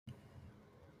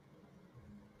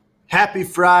Happy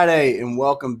Friday and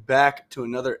welcome back to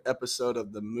another episode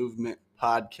of the Movement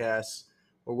Podcast,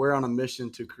 where we're on a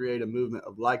mission to create a movement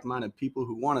of like-minded people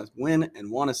who want to win and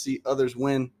want to see others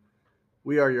win.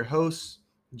 We are your hosts,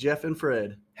 Jeff and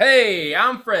Fred. Hey,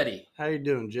 I'm Freddie. How you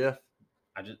doing, Jeff?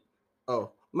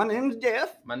 My name's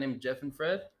Jeff. My name's Jeff and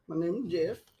Fred. My name's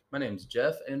Jeff. My name's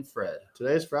Jeff and Fred.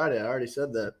 Today's Friday. I already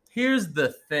said that. Here's the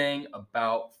thing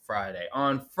about Friday.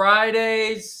 On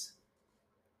Fridays,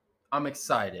 I'm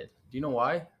excited. Do you know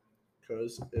why?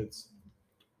 Because it's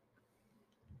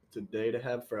a day to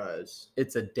have fries.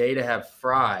 It's a day to have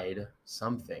fried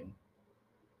something.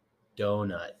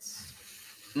 Donuts.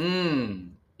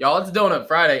 Y'all, it's Donut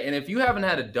Friday. And if you haven't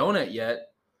had a donut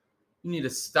yet, you need to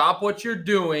stop what you're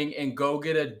doing and go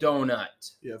get a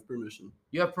donut. You have permission.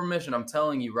 You have permission. I'm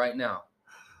telling you right now.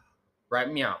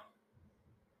 Right meow.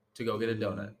 To go get a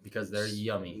donut because they're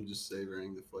yummy. I'm just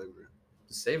savoring the flavor.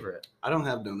 Just savor it. I don't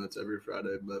have donuts every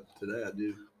Friday, but today I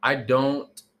do. I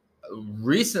don't.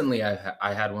 Recently,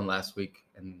 I had one last week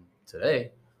and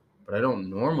today, but I don't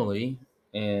normally.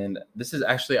 And this is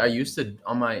actually, I used to,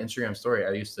 on my Instagram story,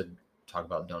 I used to talk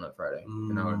about Donut Friday.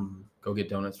 And I would go get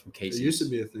donuts from Casey's. It used to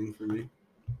be a thing for me.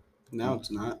 Now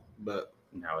it's not, but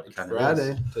now it kind of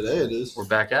Friday. is. Today it is. We're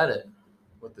back at it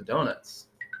with the donuts.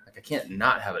 Like, I can't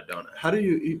not have a donut. How do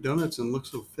you eat donuts and look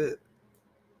so fit?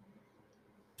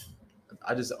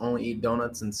 I just only eat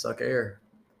donuts and suck air.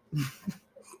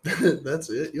 That's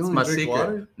it? You It's only my drink secret.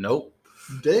 water? Nope.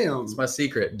 Damn. It's my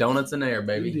secret. Donuts and air, You're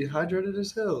baby. dehydrated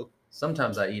as hell.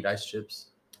 Sometimes I eat ice chips.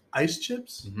 Ice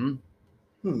chips?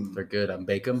 They're good. I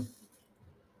bake them.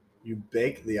 You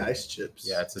bake the ice chips?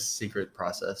 Yeah, it's a secret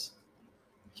process.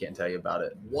 Can't tell you about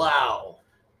it. Wow.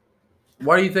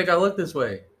 Why do you think I look this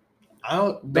way? I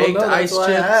don't Baked know. That's ice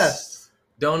why I asked. chips,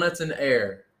 donuts, and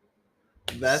air.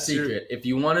 That's secret. If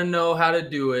you want to know how to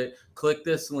do it, click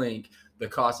this link. The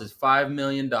cost is $5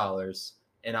 million,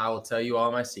 and I will tell you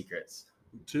all my secrets.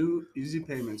 2 easy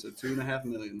payments of $2.5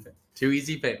 million. 2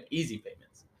 easy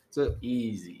payments. That's it.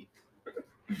 Easy.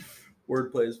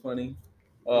 Wordplay is funny.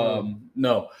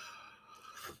 No.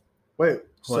 Wait,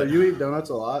 so What? you eat donuts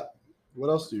a lot? What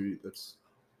else do you eat that's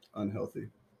unhealthy?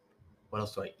 What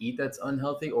else do I eat that's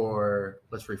unhealthy? Or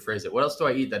let's rephrase it. What else do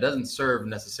I eat that doesn't serve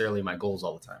necessarily my goals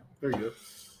all the time? There you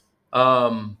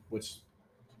go. Which,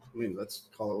 I mean, let's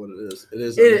call it what it is. It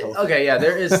is unhealthy. Okay, yeah,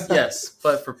 there is, yes.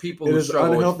 But for people It who is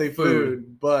struggle unhealthy with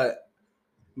food, but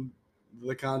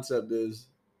the concept is,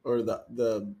 or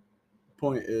the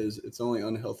point is, it's only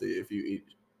unhealthy if you eat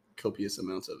copious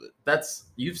amounts of it.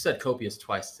 you've said copious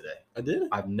twice today. I did?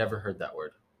 I've never heard that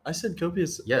word. I said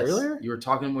copious Yes. earlier? You were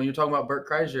talking when you were talking about Bert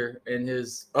Kreischer and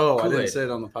his Oh, I Kool-Aid. didn't say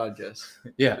it on the podcast.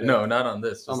 Yeah, no, not on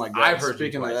this. Oh my God. I've heard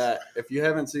Speaking you of twice. that, if you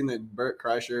haven't seen the Bert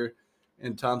Kreischer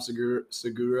and Tom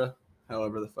Segura,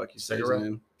 however the fuck you say Segura? his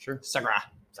name. Sure. Sagra.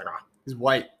 He's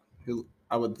white.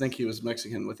 I would think he was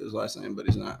Mexican with his last name, but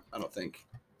he's not. I don't think.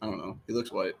 I don't know. He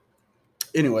looks white.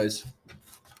 Anyways,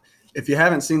 if you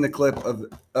haven't seen the clip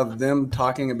of them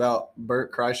talking about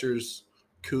Bert Kreischer's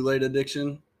Kool-Aid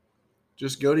addiction,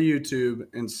 just go to YouTube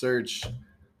and search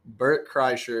Bert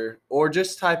Kreischer, or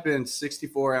just type in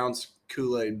 64-ounce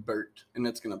Kool-Aid Bert, and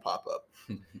it's going to pop up.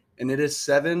 And it is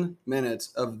 7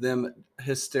 minutes of them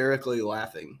hysterically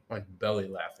laughing. Like belly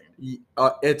laughing.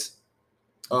 It's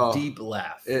Deep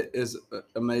laugh. It is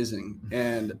amazing.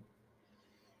 And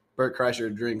Bert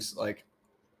Kreischer drinks like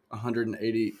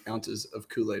 180 ounces of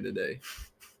Kool-Aid a day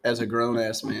as a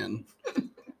grown-ass man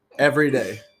every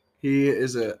day. He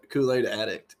is a Kool-Aid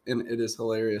addict, and it is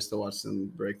hilarious to watch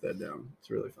them break that down. It's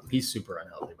really fun. He's super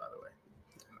unhealthy, by the way.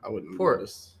 I wouldn't Poor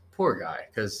notice. Poor guy,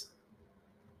 because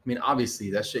I mean, obviously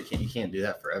that shit you can't do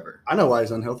that forever. I know why he's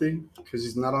unhealthy, because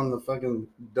he's not on the fucking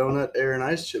donut, air, and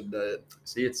ice chip diet.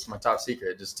 See, it's my top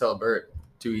secret. Just tell Bert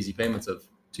 2 easy payments of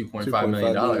 $2.5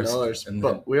 million. And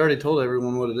But we already told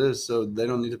everyone what it is, so they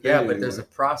don't need to pay yeah, you but there's a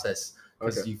anymore. process.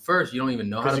 Because Okay. you don't even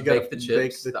know how 'Cause to you gotta bake the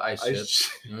chips, bake the ice chips.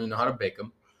 You don't even know how to bake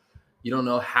them. You don't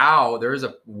know how. There is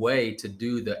a way to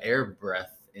do the air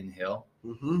breath inhale.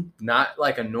 Mm-hmm. Not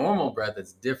like a normal breath.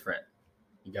 It's different.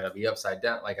 You got to be upside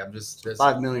down. Like I'm just this.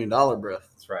 $5 million breath.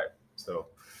 That's right. So,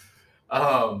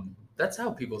 that's how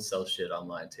people sell shit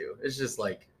online too. It's just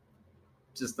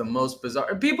the most bizarre.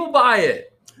 And people buy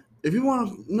it. If you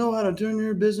want to know how to turn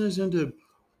your business into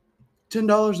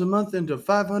 $10 a month into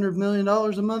 $500 million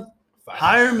a month,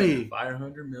 hire me.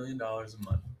 $500 million a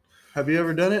month. Have you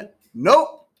ever done it?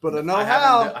 Nope. But I know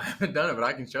how. I haven't done it, but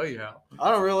I can show you how.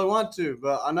 I don't really want to,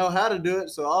 but I know how to do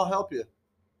it, so I'll help you.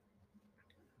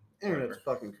 Internet's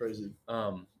fucking crazy.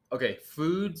 Okay,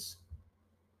 foods.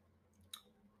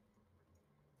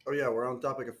 Oh yeah, we're on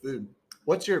topic of food.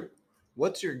 What's your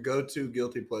What's your go-to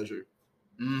guilty pleasure?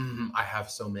 I have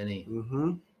so many.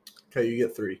 Mm-hmm. Okay, you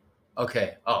get 3.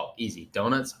 Okay. Oh, easy.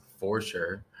 Donuts for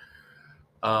sure.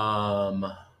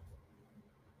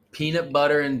 Peanut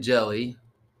butter and jelly.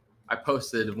 I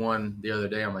posted one the other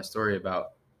day on my story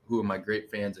about who are my grape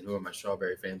fans and who are my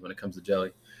strawberry fans when it comes to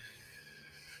jelly.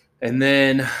 And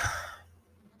then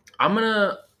I'm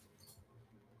gonna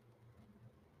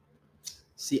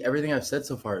see, everything I've said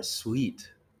so far is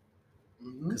sweet.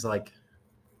 Because like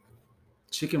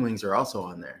chicken wings are also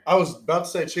on there. I was about to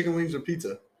say chicken wings or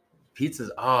pizza.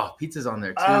 Pizza's on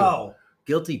there too. Ow.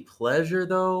 Guilty pleasure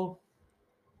though.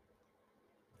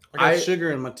 I got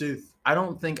sugar in my tooth. I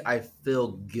don't think I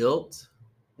feel guilt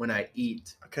when I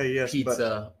eat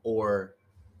pizza or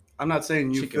I'm not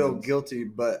saying you feel wings. guilty,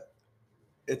 but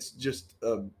it's just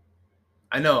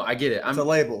I know, I get it. It's a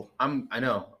label. I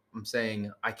know. I'm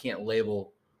saying I can't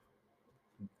label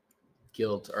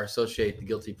guilt or associate the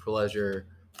guilty pleasure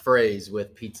phrase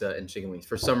with pizza and chicken wings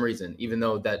for some reason, even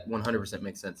though that 100%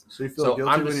 makes sense. So you feel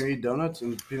guilty when you eat donuts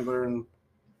and peanut butter and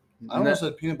I almost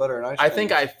said peanut butter and ice cream. I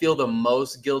think I feel the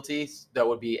most guilty, that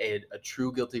would be a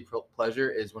true guilty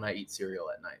pleasure, is when I eat cereal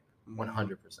at night.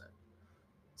 100%.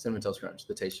 Cinnamon Toast Crunch,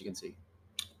 the taste you can see.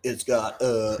 It's got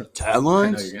taglines. I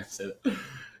know you're gonna say that.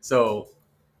 So,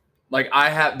 like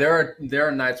there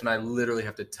are nights when I literally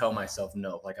have to tell myself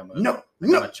no, like I'm a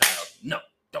child. No,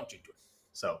 don't you do it.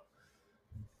 So,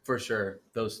 for sure,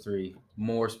 those 3.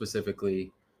 More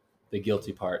specifically, the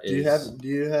guilty part is. Do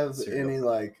you have cereal. any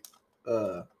like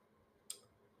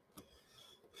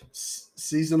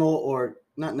seasonal, or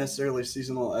not necessarily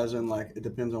seasonal as in like it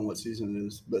depends on what season it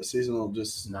is, but seasonal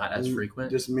just not as frequent,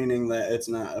 just meaning that it's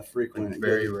not a frequent, like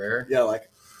very rare. Yeah,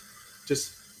 like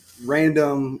just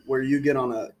random where you get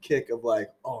on a kick of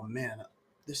like, oh man,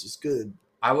 this is good.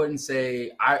 I wouldn't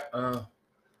say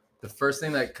the first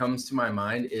thing that comes to my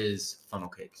mind is funnel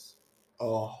cakes.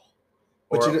 Oh,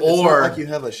 but it's not like you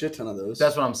have a shit ton of those.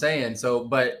 That's what I'm saying. So,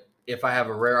 but if I have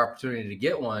a rare opportunity to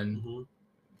get one,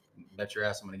 bet your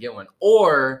ass I'm going to get one.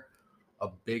 Or a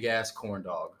big ass corn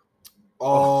dog.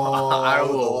 Oh, I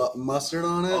will mustard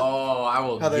on it. Oh, I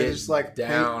will. How they just like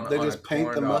down. They just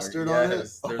paint the mustard on it.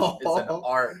 It's an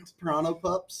art. Piranha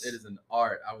pups. It is an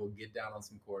art. I will get down on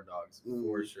some corn dogs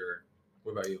for sure.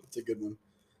 What about you? It's a good one.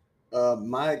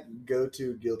 My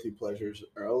go-to guilty pleasures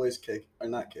are always cake, or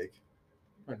not cake.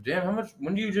 Oh, damn, how much?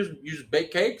 When do you just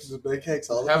bake cakes? Just bake cakes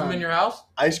all the time. Have them in your house?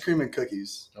 Ice cream and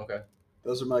cookies. Okay.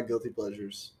 Those are my guilty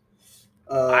pleasures.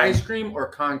 Ice cream or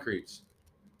concretes?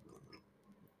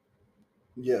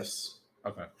 Yes.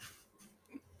 Okay.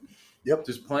 Yep.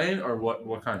 Just plain or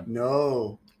what kind?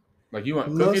 No. Like you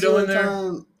want cookie dough in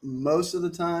there? Most of the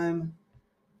time,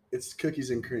 it's cookies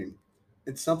and cream.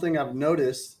 It's something I've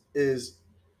noticed is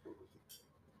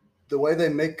the way they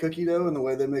make cookie dough and the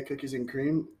way they make cookies and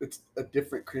cream, it's a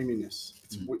different creaminess.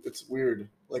 It's weird.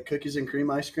 Like cookies and cream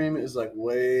ice cream is like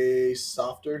way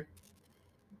softer.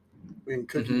 And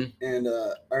cookies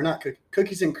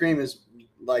and cream is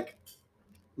like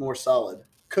more solid.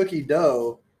 Cookie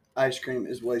dough ice cream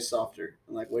is way softer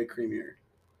and like way creamier.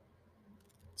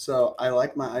 So I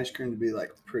like my ice cream to be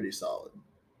like pretty solid.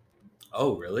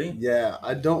 Oh, really? Yeah,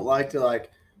 I don't like to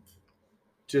like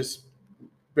just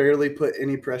barely put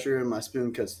any pressure and my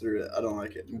spoon cuts through it. I don't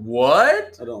like it.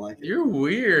 What? I don't like it. You're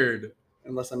weird.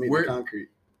 Unless I'm eating concrete.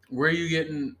 Where are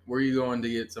you going to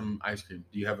get some ice cream?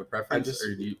 Do you have a preference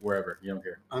or do you wherever? You don't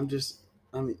care.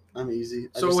 I'm easy.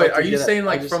 So wait, are you saying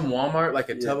like from Walmart, like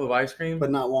a tub of ice cream?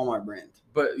 But not Walmart brand.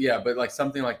 But yeah, but like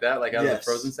something like that, like out of the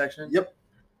frozen section? Yep.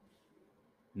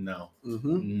 No.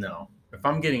 No. If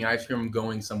I'm getting ice cream, I'm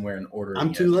going somewhere and ordering.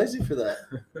 I'm too lazy for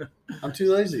that. I'm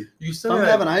too lazy. If I'm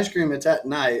having ice cream, it's at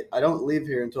night. I don't leave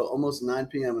here until almost 9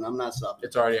 p.m. and I'm not stopping.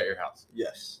 It's already at your house?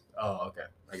 Yes. Oh, okay.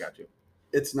 I got you.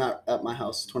 It's not at my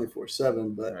house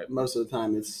 24/7, but most of the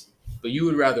time it's. But you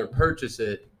would rather purchase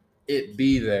it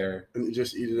be there, and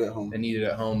just eat it at home. And eat it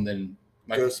at home than.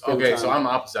 Okay, so I'm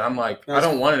opposite. I'm like, I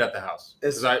don't want it at the house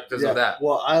because of that.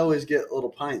 Well, I always get little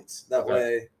pints. That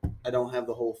way I don't have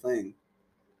the whole thing.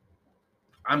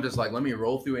 I'm just like, let me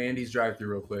roll through Andy's drive-thru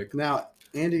real quick. Now,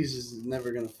 Andy's is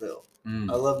never going to fill.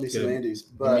 I love me some Andy's.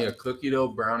 But give me a cookie dough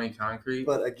brownie concrete.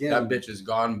 But again, that bitch is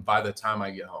gone by the time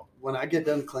I get home. When I get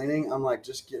done cleaning, I'm like,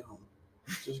 just get home.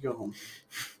 Just go home.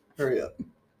 Hurry up.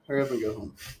 Hurry up and go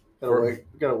home.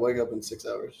 Gotta wake up in 6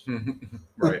 hours.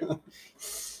 Right.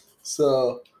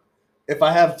 So if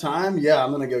I have time,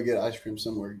 I'm going to go get ice cream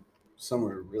somewhere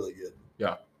really good.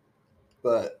 Yeah.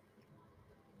 But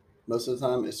most of the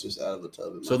time, it's just out of the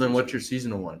tub. So then what's your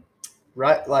seasonal one?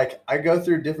 Right. Like, I go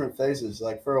through different phases.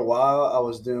 Like, for a while, I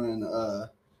was doing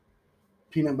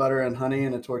peanut butter and honey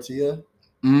in a tortilla.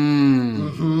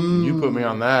 You put me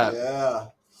on that. Yeah.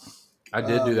 I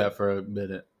did do that for a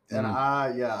minute. And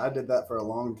I did that for a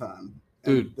long time.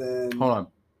 Dude, and then, hold on.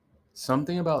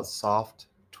 Something about soft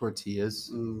tortillas.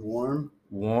 Warm.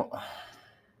 Warm.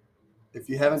 If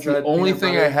you haven't It's tried the only peanut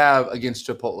thing butter, I have against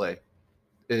Chipotle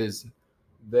is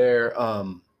their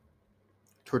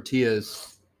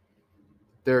tortillas.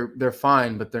 They're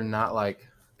fine, but they're not like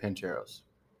Pancheros.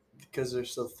 because they're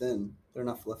so thin, they're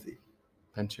not fluffy.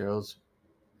 Pancheros.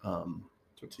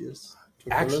 Tortillas.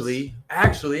 Actually,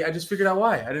 I just figured out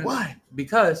why. I didn't. Why?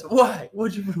 Because why?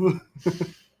 What'd you?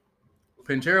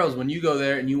 Pancheros, when you go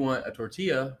there and you want a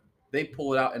tortilla, they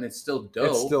pull it out and it's still dough.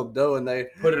 It's still dough, and they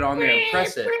put it on there and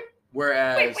press it.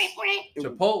 Whereas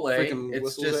Chipotle, freaking it's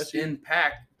whistles just at you. in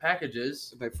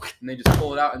packages, and they just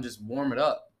pull it out and just warm it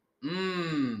up.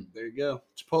 There you go.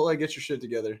 Chipotle, get your shit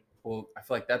together. Well, I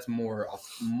feel like that's more.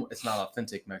 It's not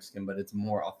authentic Mexican, but it's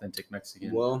more authentic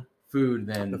Mexican food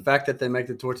than the fact that they make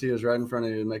the tortillas right in front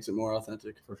of you makes it more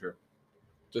authentic for sure.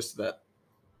 Just that.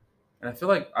 And I feel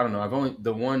like I don't know. I've only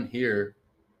the one here.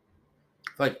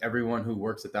 I feel like everyone who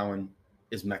works at that one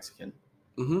is Mexican,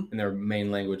 and their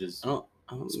main language is I don't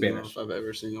Spanish. know if I've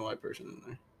ever seen a white person in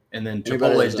there. And then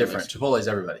Chipotle is different. Chipotle is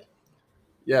everybody.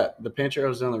 Yeah, the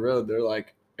Pancheros down the road, they're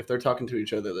like, if they're talking to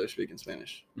each other, they're speaking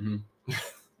Spanish.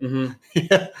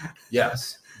 Yeah.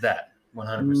 Yes, that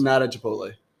 100%. Not at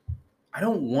Chipotle. I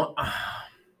don't want.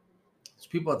 There's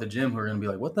people at the gym who are going to be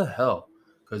like, "What the hell?"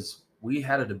 Because we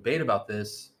had a debate about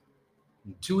this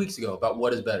 2 weeks ago about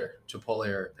what is better, Chipotle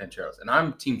or Pancheros, and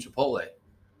I'm Team Chipotle.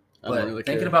 I don't really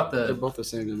thinking care. about they're both the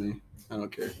same to me. I don't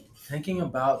care. Thinking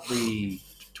about the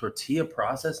tortilla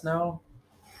process now.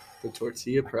 The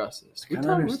tortilla process. We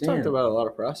talked about a lot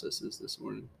of processes this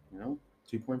morning.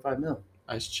 2.5 mil.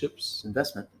 Ice chips.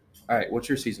 Investment. All right, what's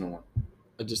your seasonal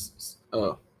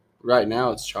one? Right now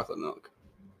it's chocolate milk.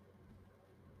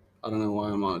 I don't know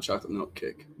why I'm on a chocolate milk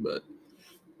kick, but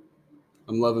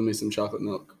I'm loving me some chocolate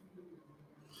milk.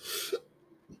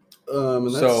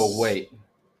 So wait,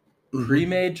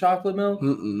 pre-made chocolate milk?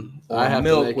 I have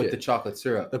milk to make with it. The chocolate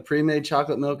syrup. The pre-made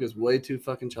chocolate milk is way too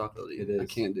fucking chocolatey. It is. I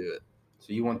can't do it.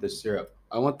 So you want the syrup?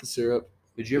 I want the syrup.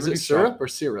 Did you ever do syrup or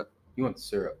syrup? You want the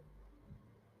syrup.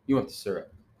 You want the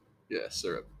syrup. Yeah,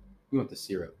 syrup. You want the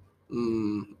syrup.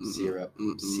 Syrup.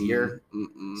 Sear.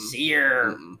 Sear.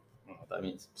 I don't know what that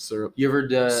means. Syrup. You ever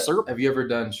done? Syrup? Have you ever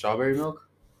done strawberry milk?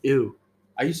 Ew.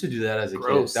 I used to do that as a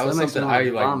Gross. kid. That was something I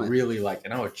really like,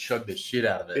 and I would chug the shit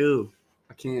out of it. Ew.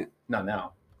 I can't. Not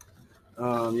now.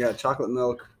 Yeah, chocolate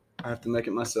milk. I have to make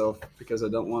it myself because I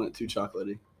don't want it too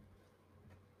chocolatey.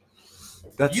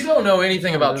 You don't know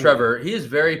anything about Trevor. He is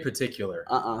very particular.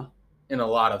 In a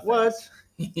lot of things. What?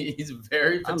 He's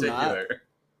very particular.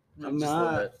 I'm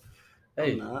not.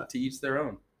 Hey, to each their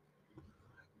own.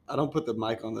 I don't put the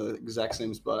mic on the exact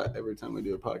same spot every time we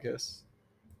do a podcast.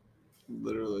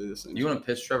 Literally the same. You want to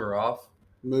piss Trevor off?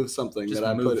 Move something just that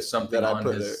I move put something that on I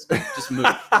put his. there. Just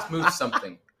move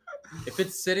something. If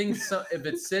it's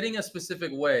sitting a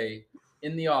specific way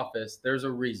in the office, there's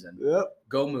a reason. Yep.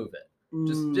 Go move it.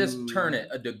 Just turn it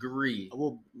a degree. I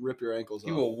will rip your ankles off.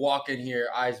 He will walk in here,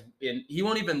 eyes in. He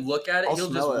won't even look at it. I'll He'll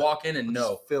just walk in and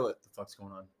know. Feel it. What the fuck's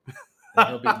going on? And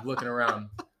he'll be looking around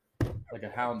like a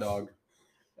hound dog.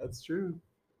 That's true.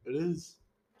 It is.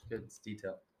 Good. It's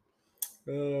detail.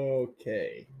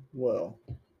 Okay. Well.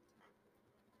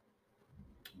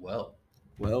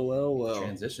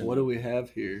 Transition. What do we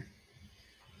have here?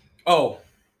 Oh,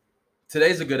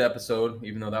 today's a good episode,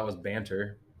 even though that was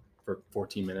banter for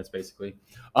 14 minutes, basically.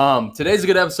 Today's a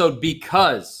good episode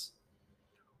because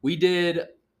we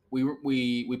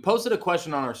posted a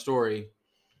question on our story,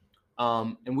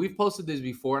 and we've posted these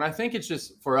before, and I think it's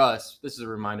just for us. This is a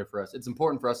reminder for us. It's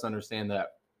important for us to understand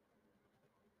that.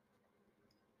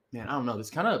 Man, I don't know. This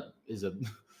kind of is a.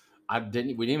 We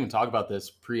didn't even talk about this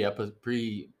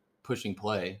pre pushing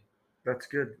play. That's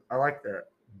good. I like that.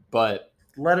 But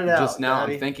let it out. Just now,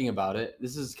 Daddy. I'm thinking about it.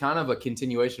 This is kind of a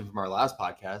continuation from our last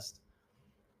podcast.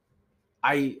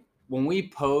 When we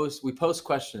post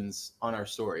questions on our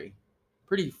story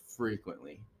pretty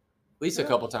frequently, at least a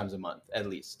couple times a month, at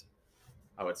least.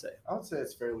 I would say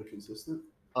it's fairly consistent.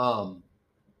 But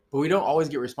we don't always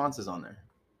get responses on there.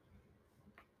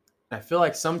 I feel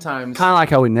like sometimes kind of like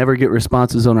how we never get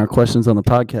responses on our questions on the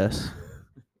podcast.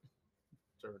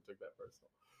 Trevor took that personal.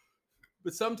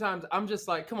 But sometimes I'm just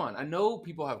like, come on, I know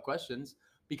people have questions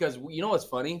because you know what's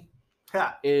funny?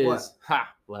 Laugh at it. I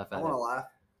want to laugh.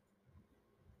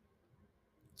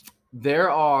 There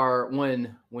are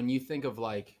when you think of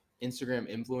like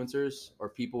Instagram influencers or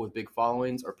people with big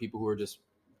followings or people who are just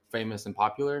famous and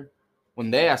popular, when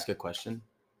they ask a question,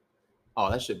 oh,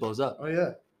 that shit blows up. Oh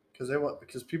yeah.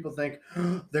 because people think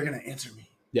they're gonna answer me.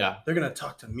 Yeah. They're gonna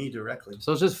talk to me directly.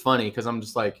 So it's just funny because I'm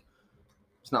just like,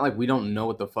 it's not like we don't know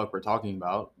what the fuck we're talking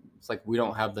about. It's like we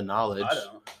don't have the knowledge. I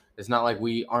don't. It's not like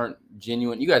we aren't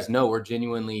genuine. You guys know we're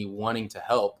genuinely wanting to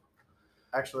help.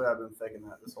 Actually, I've been faking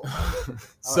that this whole time.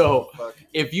 So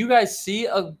if you guys see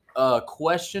a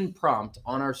question prompt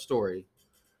on our story,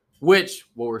 which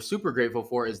what we're super grateful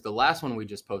for is the last one we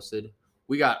just posted,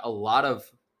 we got a lot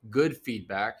of good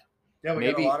feedback. Yeah,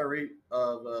 we got a lot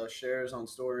of shares on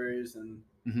stories and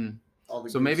all the.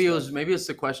 So maybe it's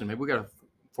the question. Maybe we got to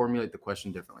formulate the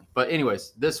question differently. But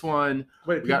anyways, this one.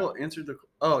 Wait, people answered the.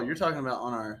 Oh, you're talking about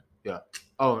on our. Yeah.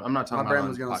 Oh, I'm not talking about. My brain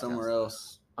was going somewhere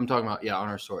else. I'm talking about on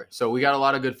our story. So we got a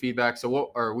lot of good feedback. We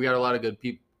got a lot of good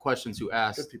questions who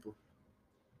asked. Good people.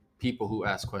 People who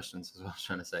ask questions is what I was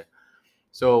trying to say.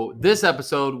 So this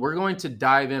episode, we're going to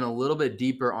dive in a little bit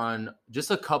deeper on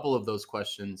just a couple of those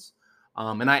questions.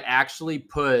 And I actually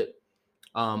put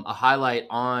a highlight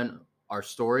on our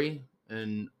story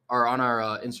or on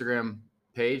our Instagram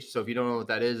page. So if you don't know what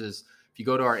that is if you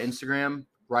go to our Instagram,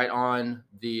 right on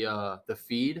the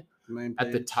feed,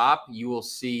 at the top, you will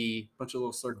see a bunch of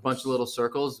little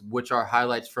circles, which are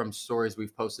highlights from stories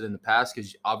we've posted in the past.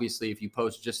 Because obviously, if you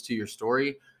post just to your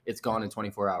story, it's gone in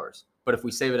 24 hours. But if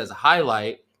we save it as a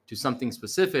highlight to something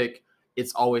specific,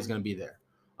 it's always going to be there.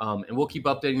 And we'll keep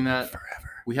updating that forever.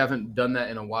 We haven't done that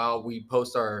in a while. We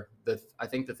post I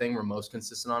think the thing we're most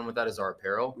consistent on with that is our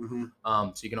apparel.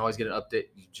 So you can always get an update.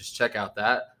 You just check out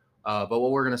that. But what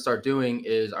we're going to start doing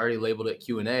is, I already labeled it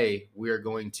Q&A. We are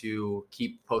going to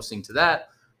keep posting to that.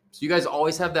 So you guys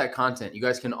always have that content. You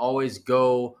guys can always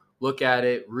go look at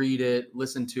it, read it,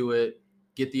 listen to it,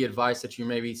 get the advice that you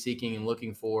may be seeking and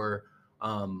looking for.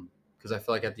 Because I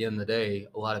feel like at the end of the day,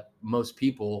 most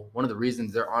people, one of the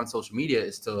reasons they're on social media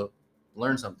is to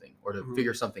learn something or to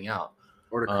figure something out.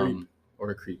 Or to creep. Or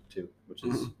to creep too, which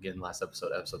is, again, last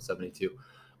episode 72.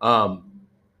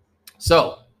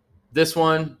 So this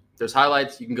one, there's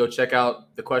highlights. You can go check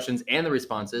out the questions and the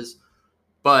responses.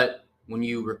 But when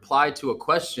you reply to a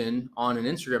question on an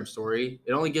Instagram story,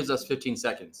 it only gives us 15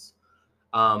 seconds.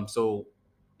 So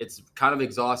it's kind of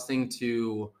exhausting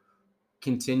to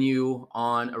continue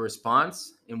on a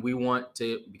response. And we want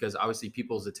to, because obviously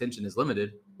people's attention is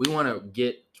limited, we want to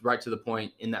get right to the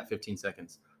point in that 15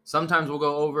 seconds. Sometimes we'll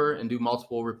go over and do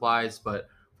multiple replies, but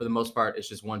for the most part, it's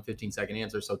just one 15-second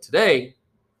answer. So today,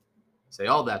 say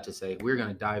all that to say, we're going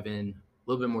to dive in a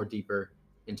little bit more deeper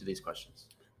into these questions.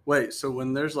 Wait, so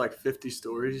when there's like 50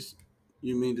 stories,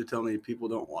 you mean to tell me people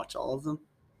don't watch all of them?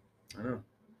 I know.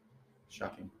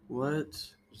 Shocking. What?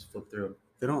 Just flip through them.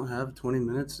 They don't have 20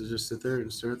 minutes to just sit there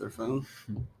and stare at their phone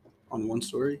on one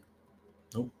story?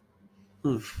 Nope.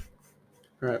 All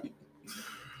right.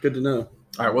 Good to know.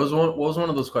 All right. What was one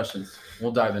of those questions?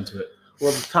 We'll dive into it.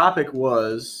 Well, the topic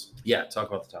was... Yeah, talk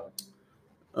about the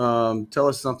topic. Tell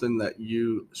us something that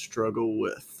you struggle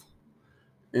with.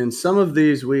 And some of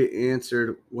these we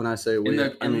answered. When I say we, in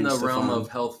the Stefan. realm of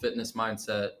health, fitness,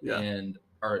 mindset, Yeah.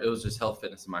 or it was just health,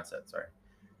 fitness, and mindset. Sorry.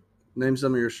 Name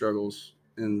some of your struggles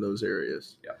in those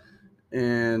areas. Yeah.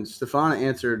 And Stefan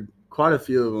answered quite a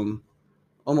few of them,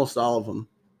 almost all of them.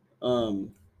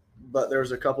 But there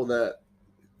was a couple that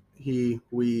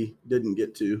we didn't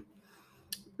get to.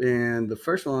 And the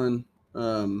first one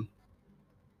that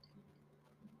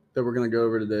we're going to go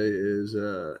over today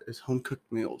is home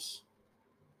cooked meals.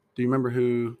 Do you remember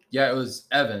who? Yeah, it was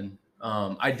Evan.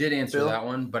 I did answer Phil? that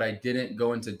one, but I didn't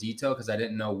go into detail because I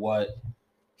didn't know what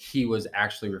he was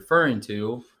actually referring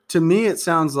to. To me, it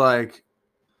sounds like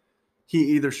he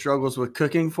either struggles with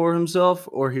cooking for himself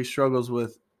or he struggles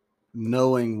with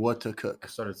knowing what to cook. I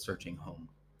started searching home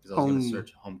because I was going to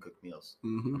search home cooked meals.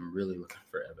 Mm-hmm. I'm really looking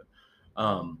for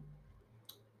Evan.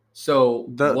 So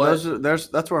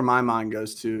that's where my mind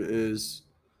goes to, is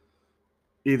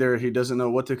either he doesn't know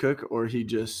what to cook or he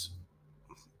just,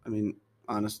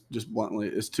 just bluntly,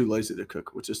 is too lazy to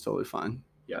cook, which is totally fine.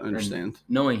 Yeah, I understand.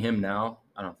 Knowing him now,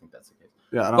 I don't think that's the case.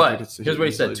 Yeah, I don't think it's. Here's what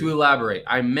he said. Lazy. To elaborate,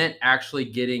 I meant actually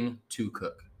getting to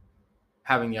cook,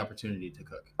 having the opportunity to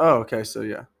cook. Oh, okay. So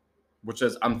yeah, which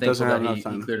is, I'm thankful that he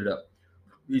cleared it up.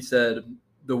 He said,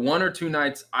 the 1 or 2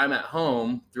 nights I'm at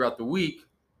home throughout the week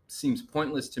seems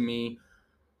pointless to me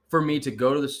for me to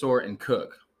go to the store and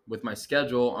cook. With my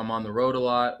schedule, I'm on the road a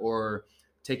lot or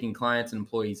taking clients and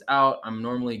employees out. I'm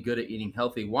normally good at eating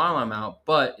healthy while I'm out,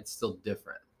 but it's still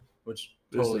different, which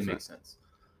totally makes sense.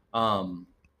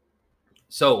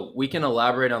 So we can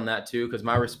elaborate on that too, because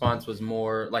my response was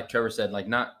more, like Trevor said, like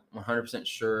not 100%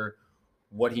 sure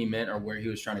what he meant or where he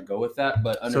was trying to go with that.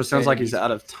 But so it sounds like he's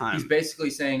out of time. He's basically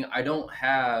saying,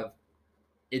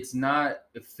 it's not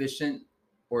efficient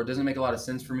or it doesn't make a lot of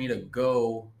sense for me to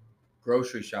go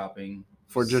grocery shopping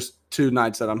for just 2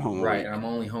 nights that I'm home. Right, and I'm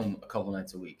only home a couple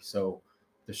nights a week. So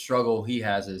the struggle he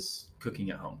has is cooking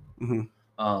at home.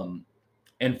 Mm-hmm.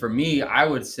 And for me, I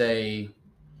would say,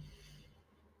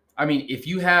 I mean, if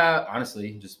you have,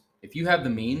 honestly, just if you have the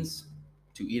means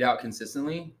to eat out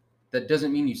consistently, that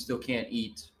doesn't mean you still can't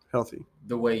eat healthy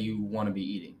the way you want to be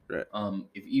eating. Right.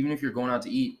 Even if you're going out to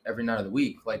eat every night of the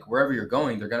week, like wherever you're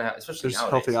going, they're gonna have, especially there's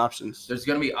nowadays, healthy options. There's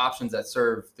gonna be options that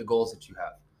serve the goals that you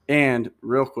have. And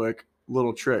real quick,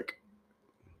 little trick.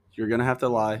 You're going to have to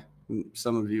lie.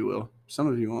 Some of you will. Some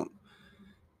of you won't.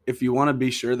 If you want to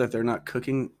be sure that they're not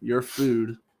cooking your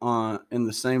food in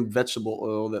the same vegetable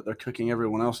oil that they're cooking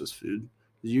everyone else's food.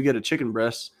 You get a chicken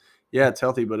breast, yeah, it's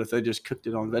healthy, but if they just cooked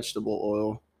it on vegetable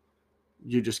oil,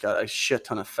 you just got a shit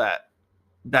ton of fat.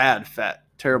 Bad fat.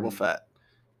 Terrible fat.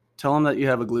 Tell them that you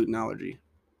have a gluten allergy.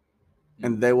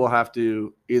 And they will have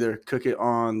to either cook it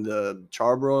on the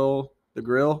charbroil, the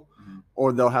grill,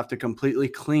 or they'll have to completely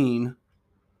clean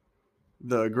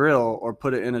the grill or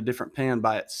put it in a different pan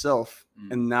by itself,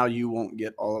 and now you won't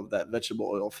get all of that vegetable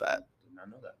oil fat. Did not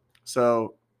know that.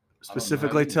 So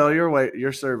specifically tell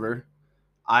your server,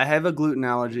 I have a gluten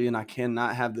allergy and I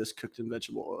cannot have this cooked in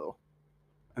vegetable oil,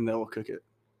 and they will cook it.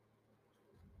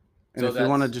 And so if you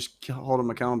want to just hold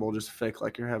them accountable, just fake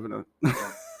like you're having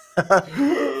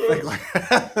fake like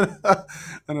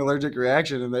an allergic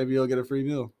reaction, and maybe you'll get a free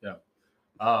meal. Yeah.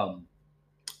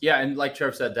 Yeah, and like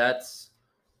Trev said, that's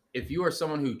if you are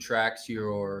someone who tracks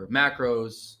your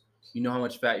macros, you know how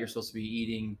much fat you're supposed to be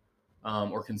eating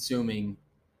or consuming,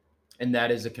 and that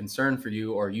is a concern for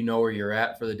you, or you know where you're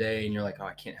at for the day, and you're like, oh,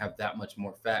 I can't have that much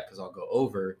more fat because I'll go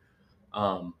over,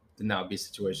 then that would be a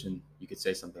situation you could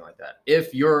say something like that.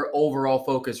 If your overall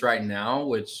focus right now,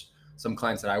 which some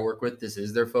clients that I work with, this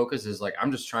is their focus, is like,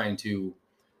 I'm just trying to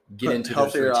get into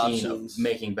this routine of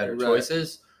making better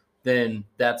choices, then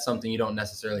that's something you don't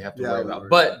necessarily have to worry about.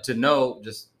 But to know,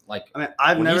 just like, I mean,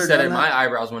 I've never said it, my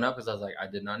eyebrows went up because I was like, I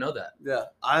did not know that. Yeah,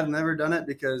 I've never done it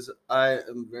because I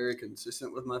am very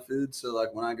consistent with my food. So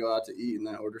like when I go out to eat and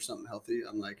I order something healthy,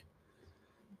 I'm like,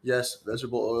 yes,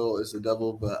 vegetable oil is the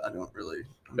devil, but I'm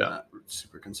not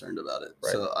super concerned about it.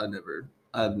 Right. So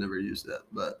I've never used that,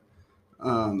 but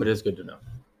it's good to know.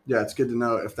 Yeah, it's good to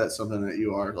know if that's something that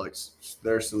you are like.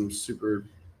 There's some super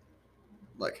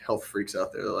like health freaks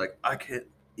out there. They're like, I can't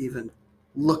even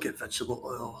look at vegetable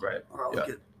oil, right? Or I'll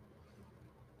get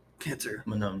cancer,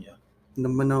 pneumonia.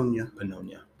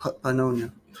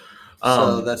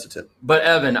 So that's a tip. But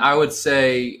Evan, I would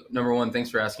say, number one,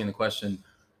 thanks for asking the question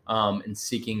and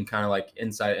seeking kind of like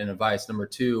insight and advice. Number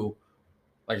two,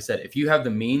 like I said, if you have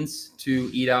the means to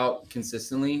eat out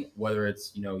consistently, whether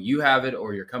it's, you have it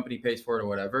or your company pays for it or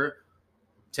whatever,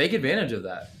 take advantage of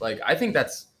that. Like, I think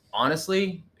that's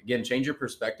honestly, again, change your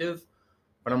perspective.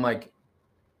 But I'm like,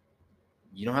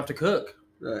 you don't have to cook.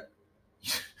 Right.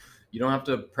 You don't have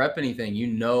to prep anything.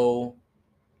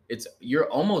 You're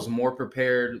almost more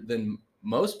prepared than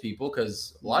most people,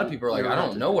 because a lot of people are like, I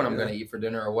don't know what I'm going to eat for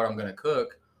dinner or what I'm going to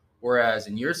cook. Whereas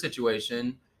in your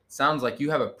situation, it sounds like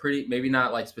you have a pretty, maybe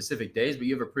not like specific days, but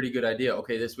you have a pretty good idea.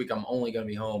 Okay, this week I'm only going to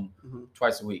be home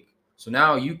twice a week. So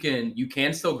now you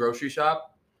can still grocery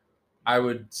shop. I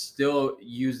would still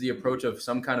use the approach of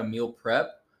some kind of meal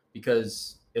prep,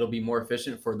 because it'll be more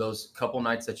efficient for those couple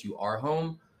nights that you are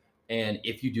home. And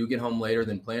if you do get home later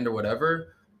than planned or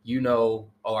whatever, oh,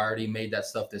 I already made that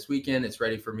stuff this weekend. It's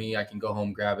ready for me. I can go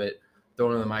home, grab it, throw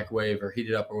it in the microwave or heat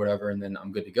it up or whatever, and then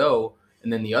I'm good to go.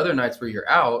 And then the other nights where you're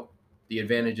out, the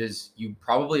advantage is you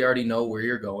probably already know where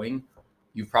you're going.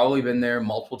 You've probably been there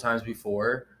multiple times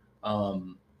before.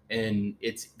 And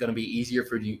it's going to be easier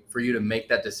for you to make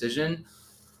that decision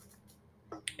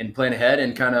and plan ahead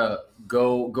and kind of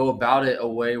go about it a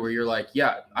way where you're like,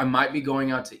 yeah, I might be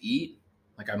going out to eat.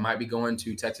 Like I might be going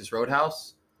to Texas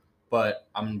Roadhouse, but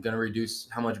I'm going to reduce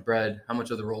how much of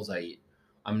the rolls I eat.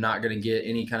 I'm not going to get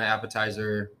any kind of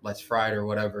appetizer, let's fried or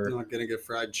whatever. I'm not going to get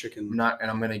fried chicken. And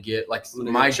I'm going to get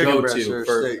my go-to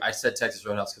for, I said Texas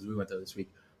Roadhouse because we went there this week.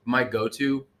 My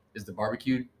go-to is the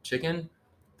barbecue chicken,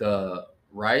 the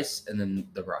rice, and then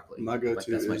the broccoli. My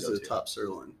go-to is the top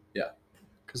sirloin. Yeah.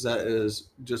 Because that is,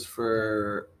 just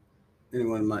for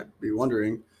anyone might be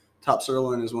wondering, top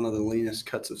sirloin is one of the leanest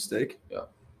cuts of steak. Yeah.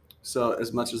 So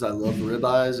as much as I love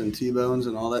ribeyes and T-bones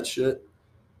and all that shit,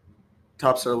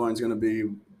 top sirloin is going to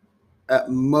be, at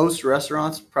most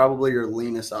restaurants, probably your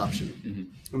leanest option.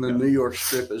 Mm-hmm. And the New York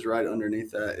strip is right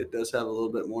underneath that. It does have a little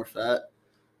bit more fat.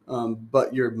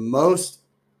 But your most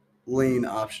lean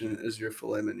option is your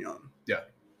filet mignon. Yeah.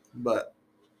 But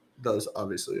those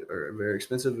obviously are very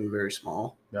expensive and very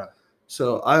small. Yeah.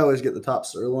 So I always get the top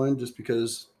sirloin just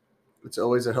because it's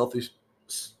always a healthy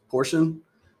portion.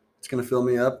 It's going to fill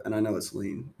me up, and I know it's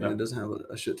lean, and it doesn't have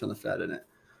a shit ton of fat in it.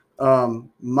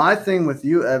 My thing with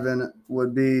you, Evan,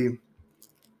 would be,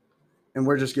 and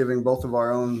we're just giving both of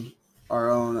our own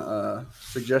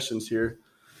suggestions here,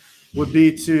 would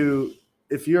be to,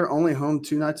 if you're only home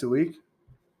 2 nights a week,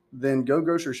 then go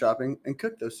grocery shopping and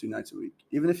cook those 2 nights a week.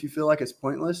 Even if you feel like it's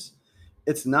pointless,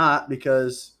 it's not,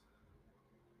 because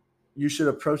you should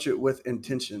approach it with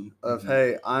intention of,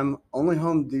 hey, I'm only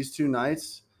home these 2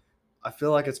 nights. I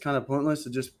feel like it's kind of pointless to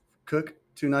just cook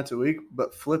 2 nights a week,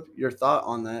 but flip your thought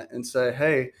on that and say,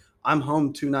 hey, I'm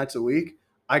home 2 nights a week.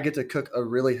 I get to cook a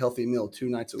really healthy meal 2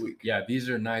 nights a week. Yeah, these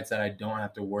are nights that I don't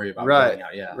have to worry about right, going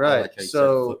out. Yeah, right. I like how you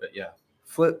so said flip it.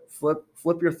 Yeah,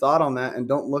 flip your thought on that, and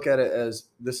don't look at it as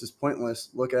this is pointless.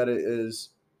 Look at it as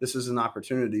this is an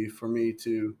opportunity for me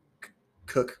to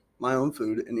cook my own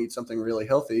food and eat something really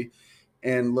healthy,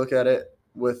 and look at it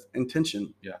with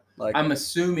intention. Yeah, like I'm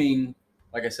assuming,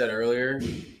 like I said earlier,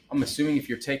 I'm assuming if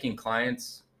you're taking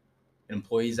clients and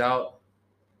employees out,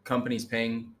 companies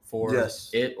paying for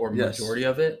it or majority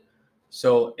of it.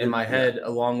 So in my head,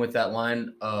 along with that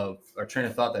line of or train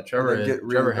of thought that Trevor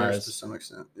has to some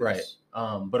extent, right?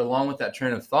 But along with that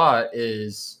train of thought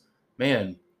is,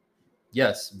 man,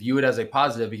 yes, view it as a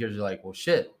positive, because you're like, well,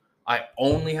 shit, I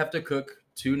only have to cook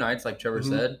 2 nights, like Trevor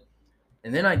said,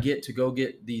 and then I get to go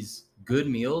get these good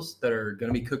meals that are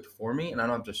going to be cooked for me, and I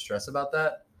don't have to stress about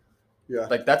that. Yeah,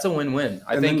 like that's a win-win.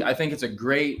 I think it's a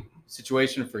great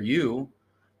situation for you,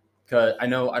 because I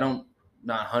know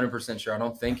not 100% sure. I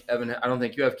don't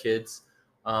think you have kids.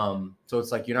 So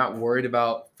it's like you're not worried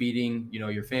about feeding,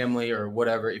 your family or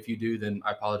whatever. If you do, then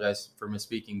I apologize for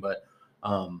misspeaking, but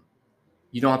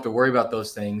you don't have to worry about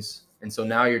those things. And so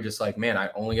now you're just like, man, I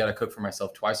only got to cook for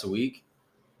myself twice a week.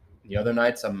 The other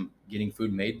nights I'm getting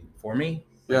food made for me.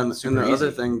 Yeah, and the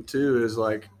other thing too is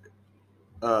like,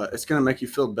 it's going to make you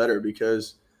feel better,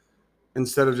 because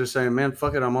instead of just saying, man,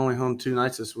 fuck it, I'm only home 2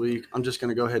 nights this week, I'm just going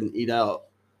to go ahead and eat out.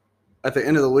 At the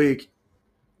end of the week,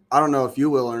 I don't know if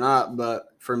you will or not, but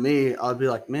for me, I'll be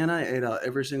like, man, I ate out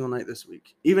every single night this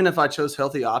week. Even if I chose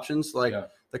healthy options, like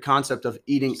the concept of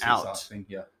eating out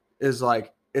is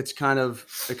like, it kind of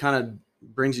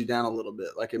brings you down a little bit.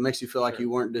 Like it makes you feel like you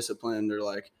weren't disciplined, or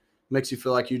like makes you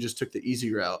feel like you just took the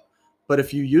easy route. But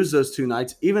if you use those 2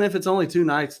 nights, even if it's only 2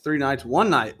 nights, 3 nights, 1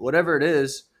 night, whatever it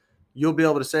is, you'll be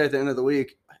able to say at the end of the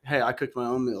week, hey, I cooked my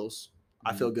own meals.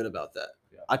 I feel good about that.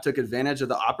 I took advantage of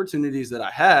the opportunities that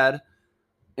I had,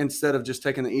 instead of just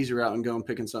taking the easy route and going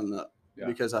picking something up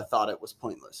because I thought it was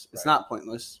pointless. It's not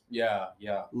pointless. Yeah.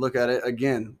 Look at it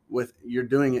again with you're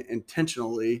doing it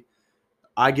intentionally.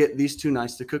 I get these 2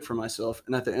 nights to cook for myself,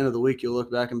 and at the end of the week, you'll look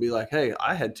back and be like, hey,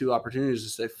 I had 2 opportunities to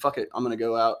say, fuck it, I'm going to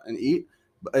go out and eat.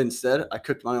 But instead, I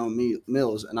cooked my own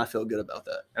meals, and I feel good about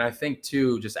that. And I think,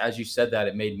 too, just as you said that,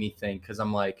 it made me think, because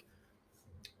I'm like,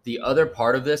 the other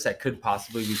part of this that could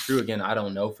possibly be true, again, I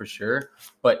don't know for sure,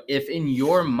 but if in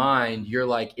your mind you're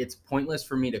like, it's pointless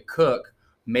for me to cook,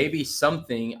 maybe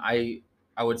something I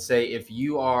would say, if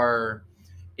you are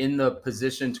in the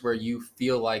position to where you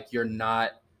feel like you're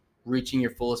not reaching your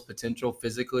fullest potential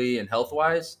physically and health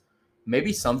wise,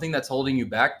 maybe something that's holding you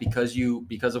back because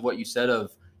of what you said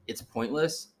of it's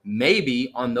pointless,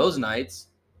 maybe on those nights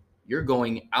you're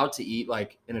going out to eat,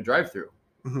 like in a drive-through.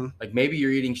 Like maybe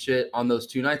you're eating shit on those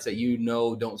 2 nights that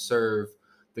don't serve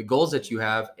the goals that you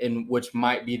have, and which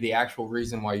might be the actual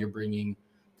reason why you're bringing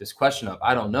this question up.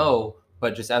 I don't know,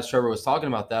 but just as Trevor was talking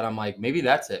about that, I'm like, maybe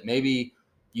that's it. Maybe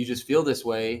you just feel this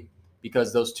way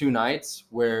because those 2 nights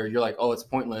where you're like, oh, it's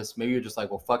pointless. Maybe you're just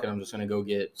like, well, fuck it, I'm just gonna go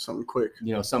get something quick.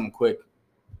 Something quick.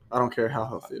 I don't care how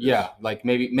healthy it is. Yeah, like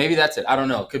maybe that's it. I don't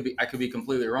know. I could be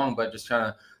completely wrong, but just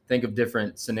trying to think of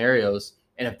different scenarios.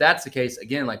 And if that's the case,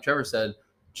 again, like Trevor said,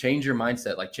 change your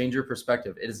mindset, like change your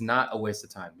perspective. It is not a waste of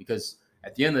time, because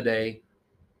at the end of the day,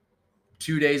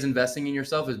 2 days investing in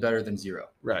yourself is better than 0.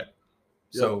 Right.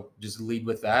 So just lead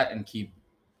with that and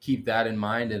keep that in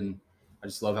mind. And I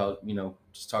just love how,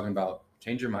 just talking about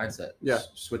change your mindset. Yeah.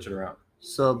 Switch it around.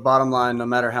 So bottom line, no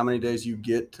matter how many days you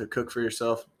get to cook for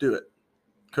yourself, do it.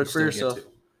 Cook for yourself.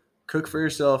 Cook for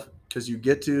yourself, because you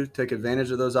get to take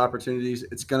advantage of those opportunities.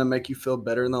 It's going to make you feel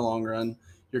better in the long run.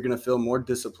 You're going to feel more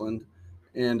disciplined.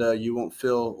 And you won't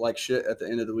feel like shit at the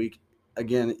end of the week.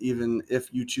 Again, even if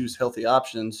you choose healthy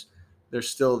options, there's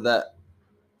still that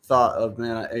thought of,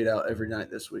 man, I ate out every night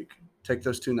this week. Take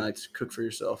those 2 nights, cook for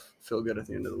yourself, feel good at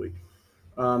the end of the week.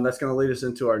 That's going to lead us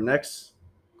into our next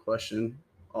question,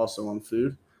 also on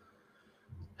food.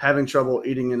 Having trouble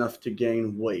eating enough to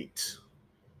gain weight.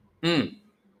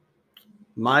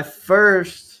 My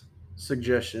first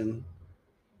suggestion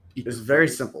is very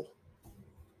simple.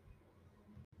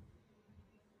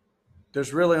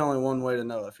 There's really only one way to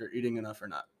know if you're eating enough or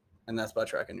not, and that's by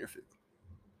tracking your food.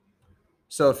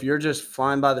 So if you're just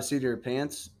flying by the seat of your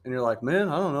pants and you're like, man,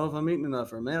 I don't know if I'm eating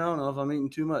enough, or man, I don't know if I'm eating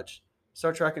too much,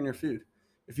 start tracking your food.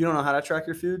 If you don't know how to track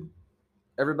your food,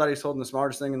 everybody's holding the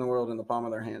smartest thing in the world in the palm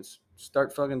of their hands.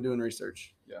 Start fucking doing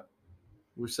research. Yeah.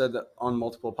 We've said that on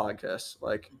multiple podcasts.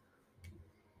 Like,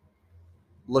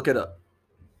 look it up.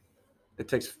 It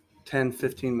takes 10,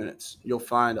 15 minutes. You'll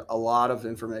find a lot of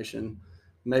information.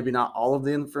 Maybe not all of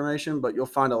the information, but you'll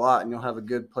find a lot and you'll have a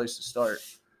good place to start.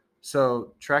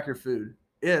 So track your food.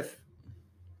 If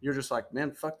you're just like,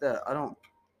 man, fuck that. I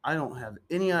don't have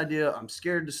any idea. I'm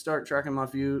scared to start tracking my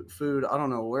food. I don't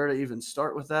know where to even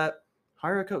start with that.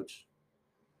 Hire a coach.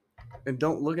 And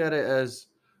don't look at it as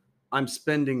I'm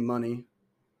spending money.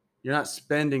 You're not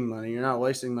spending money. You're not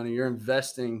wasting money. You're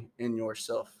investing in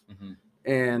yourself. Mm-hmm.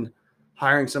 And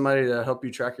hiring somebody to help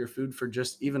you track your food for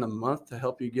just even a month to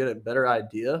help you get a better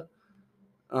idea,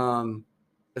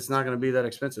 it's not going to be that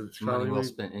expensive. It's money well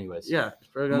spent anyways. Yeah. It's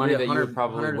probably money that you would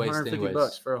probably waste anyways.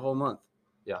 $150 for a whole month.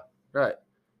 Yeah. Right.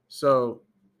 So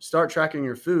start tracking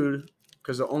your food,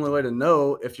 because the only way to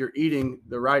know if you're eating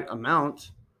the right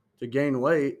amount to gain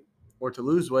weight or to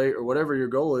lose weight or whatever your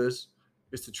goal is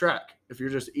to track. If you're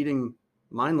just eating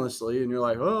mindlessly and you're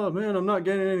like, oh man, I'm not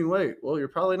gaining any weight. Well, you're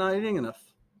probably not eating enough.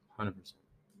 100%.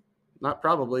 Not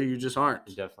probably, you just aren't.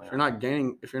 You definitely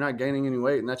if you're not gaining any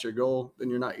weight and that's your goal, then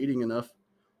you're not eating enough,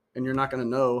 and you're not going to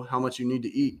know how much you need to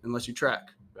eat unless you track.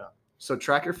 Yeah. So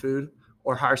track your food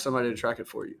or hire somebody to track it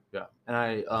for you. Yeah. And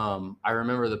I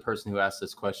remember the person who asked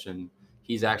this question,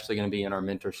 he's actually going to be in our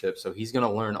mentorship. So he's going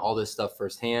to learn all this stuff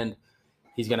firsthand.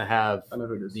 He's going to have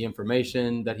the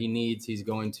information that he needs. He's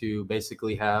going to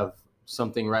basically have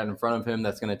something right in front of him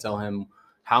that's going to tell him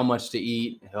how much to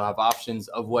eat. He'll have options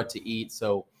of what to eat.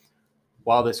 So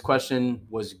while this question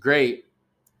was great,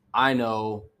 I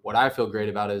know what I feel great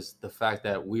about is the fact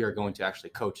that we are going to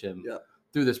actually coach him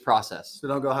through this process. So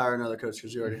don't go hire another coach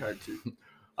because you already hired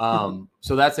two.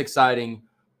 So that's exciting.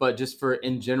 But just for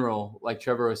in general, like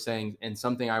Trevor was saying, and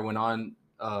something I went on,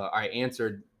 I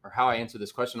answered, or how I answered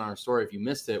this question on our story, if you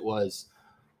missed it, was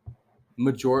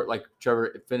like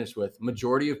Trevor finished with,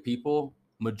 majority,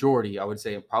 I would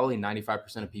say probably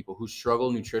 95% of people who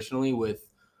struggle nutritionally with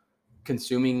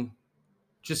consuming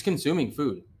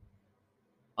food,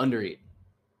 undereat.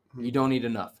 Mm-hmm. You don't eat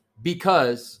enough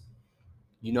because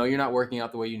you're not working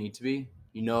out the way you need to be.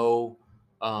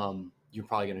 You're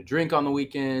probably going to drink on the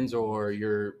weekends, or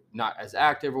you're not as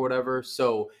active or whatever.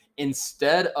 So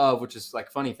instead of, which is like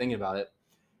funny thinking about it,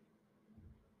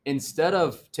 instead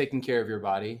of taking care of your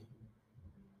body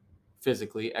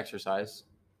physically, exercise,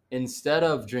 instead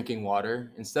of drinking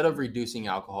water, instead of reducing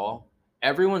alcohol,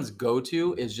 everyone's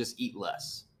go-to is just eat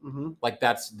less. Mm-hmm. Like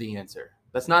that's the answer.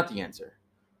 That's not the answer.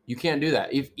 You can't do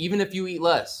that. Even if you eat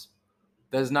less,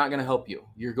 that is not going to help you.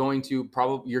 You're going to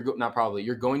you're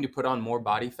going to put on more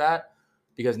body fat,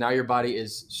 because now your body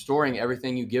is storing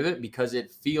everything you give it, because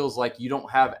it feels like you don't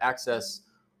have access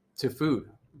to food.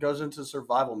 It goes into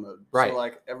survival mode. Right. So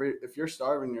like if you're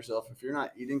starving yourself, if you're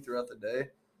not eating throughout the day,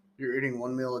 you're eating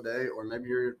one meal a day, or maybe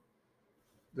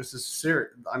this is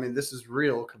serious. I mean, this is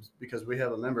real because we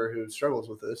have a member who struggles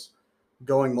with this,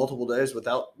 going multiple days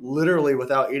without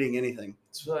eating anything.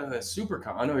 It's super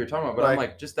common. I know what you're talking about, but I'm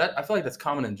like, just that, I feel like that's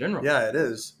common in general. Yeah, it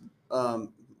is.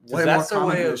 Way more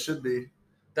common than it should be.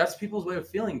 That's people's way of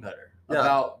feeling better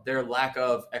about their lack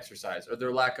of exercise or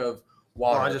their lack of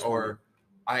water,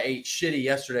 I ate shitty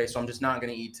yesterday, so I'm just not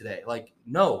going to eat today. Like,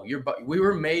 no, we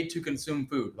were made to consume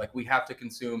food. Like, we have to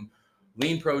consume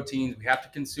lean proteins. We have to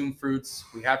consume fruits.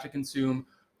 We have to consume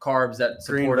carbs that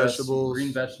support us.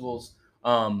 Green vegetables.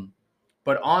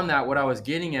 But on that, what I was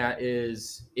getting at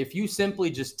is, if you simply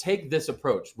just take this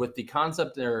approach with the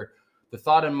concept or the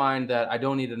thought in mind that I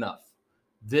don't eat enough,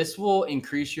 this will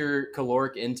increase your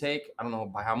caloric intake. I don't know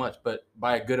by how much, but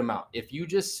by a good amount. If you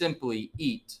just simply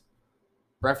eat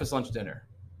breakfast, lunch, dinner,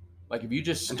 like if you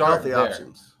just start there,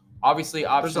 options. Obviously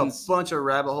options. There's a bunch of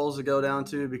rabbit holes to go down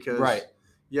to, because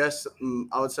yes,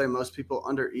 I would say most people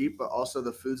undereat, but also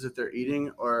the foods that they're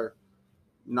eating are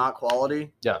not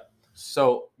quality. Yeah.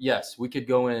 So yes, we could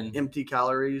go in empty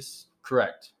calories.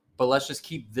 Correct. But let's just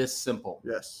keep this simple.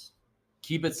 Yes.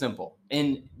 Keep it simple.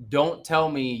 And don't tell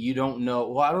me you don't know.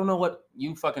 Well, I don't know what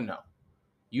you fucking know.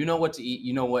 You know what to eat.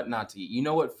 You know what not to eat. You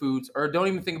know what foods, or don't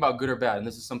even think about good or bad. And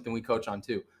this is something we coach on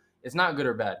too. It's not good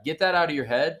or bad. Get that out of your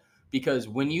head, because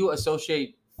when you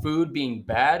associate food being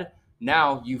bad,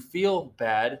 now you feel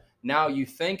bad. Now you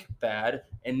think bad.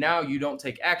 And now you don't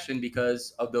take action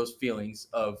because of those feelings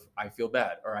of I feel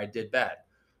bad or I did bad.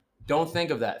 Don't think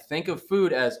of that. Think of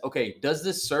food as, okay, does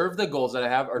this serve the goals that I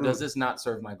have, or does this not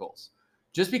serve my goals?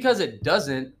 Just because it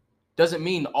doesn't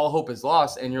mean all hope is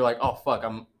lost and you're like, oh fuck,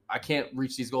 I can't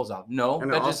reach these goals now. No,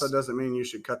 And it that also just doesn't mean you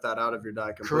should cut that out of your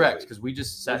diet completely. correct, because we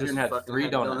just sat here and had 3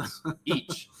 donuts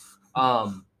each.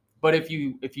 But if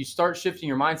you start shifting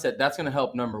your mindset, that's going to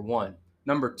help. Number one.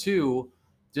 Number two,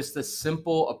 just the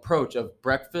simple approach of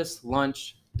breakfast,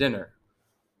 lunch, dinner.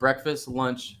 Breakfast,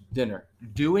 lunch, dinner.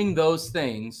 Doing those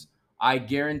things, I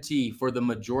guarantee for the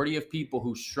majority of people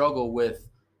who struggle with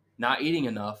not eating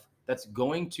enough, that's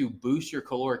going to boost your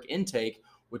caloric intake,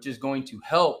 which is going to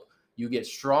help you get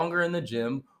stronger in the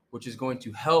gym, which is going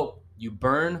to help you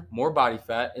burn more body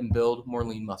fat and build more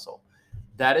lean muscle.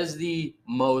 That is the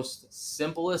most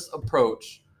simplest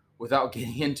approach without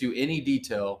getting into any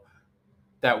detail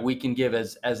that we can give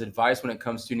as advice when it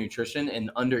comes to nutrition and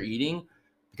under eating.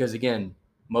 Because again,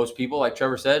 most people, like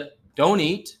Trevor said, don't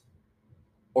eat,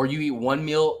 or you eat one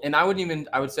meal. And I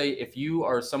would say if you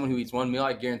are someone who eats one meal,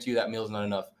 I guarantee you that meal is not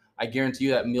enough. I guarantee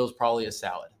you that meal is probably a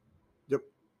salad. Yep.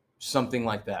 Something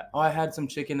like that. Oh, I had some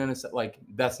chicken and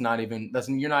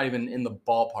you're not even in the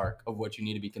ballpark of what you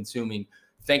need to be consuming.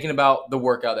 Thinking about the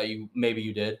workout that you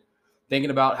did, thinking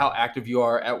about how active you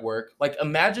are at work. Like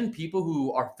imagine people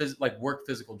who are work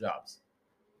physical jobs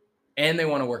and they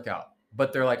want to work out,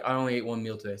 but they're like, I only ate one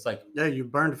meal today. It's like, yeah, you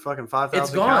burned fucking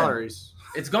 5,000 calories.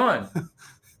 It's gone.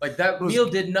 Like that meal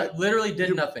literally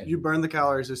did nothing. You burned the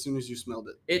calories as soon as you smelled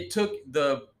it. It took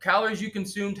the calories you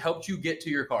consumed, helped you get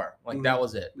to your car. Like that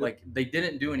was it. Like they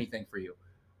didn't do anything for you.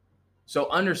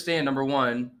 So understand, number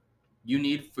one, you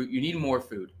need food. You need more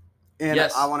food. And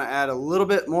yes. I want to add a little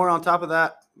bit more on top of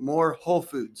that, more whole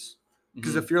foods.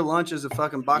 Because if your lunch is a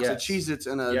fucking box of Cheez-Its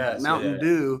and a Mountain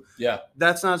Dew,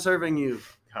 that's not serving you.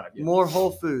 God, more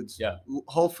whole foods. Yeah.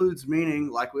 Whole foods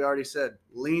meaning, like we already said,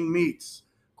 lean meats,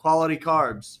 quality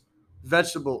carbs,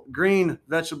 green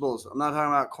vegetables. I'm not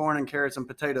talking about corn and carrots and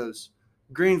potatoes.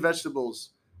 Green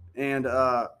vegetables and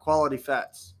quality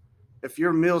fats. If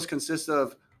your meals consist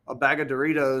of a bag of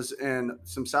Doritos and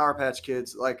some Sour Patch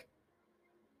Kids, like,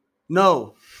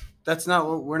 no, that's not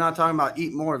what we're not talking about.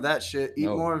 Eat more of that shit. Eat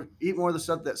more of the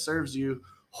stuff that serves you.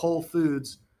 Whole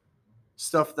foods,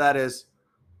 stuff that is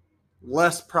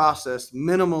less processed,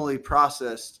 minimally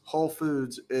processed. Whole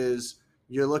foods is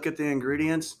you look at the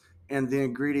ingredients and the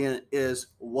ingredient is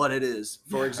what it is.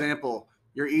 For example,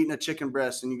 you're eating a chicken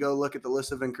breast and you go look at the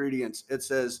list of ingredients. It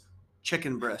says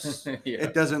chicken breast.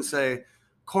 It doesn't say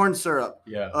corn syrup,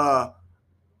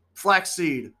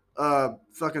 flaxseed,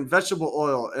 fucking vegetable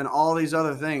oil, and all these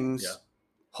other things. Yeah.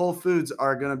 Whole foods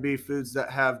are going to be foods that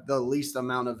have the least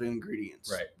amount of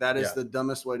ingredients. Right. That is the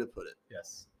dumbest way to put it.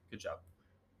 Yes. Good job.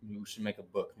 We should make a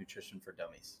book, Nutrition for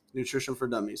Dummies. Nutrition for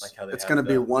Dummies. Like how it's going to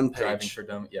be one page. Driving for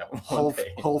dummies. Yeah.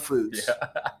 Whole foods.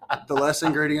 Yeah. The less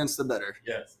ingredients, the better.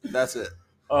 Yes. That's it.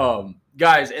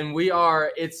 Guys, and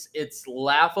it's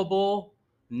laughable,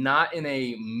 not in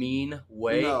a mean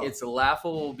way. No. It's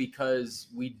laughable because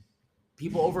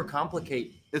people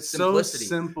overcomplicate simplicity. So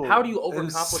simple. How do you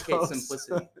overcomplicate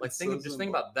simplicity? Like think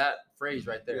about that phrase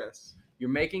right there. Yes. You're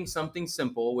making something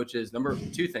simple, which is number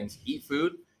two things: eat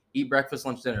food, eat breakfast,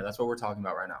 lunch, dinner. That's what we're talking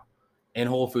about right now, and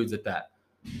whole foods at that.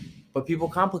 But people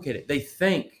complicate it. They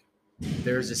think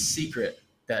there's a secret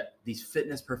that these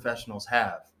fitness professionals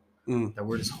have that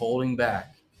we're just holding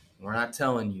back. We're not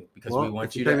telling you because we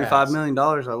want you to pay me $5 million.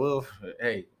 I will.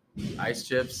 Hey, ice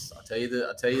chips. I'll tell you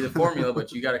the formula,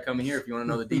 but you got to come in here if you want to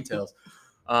know the details.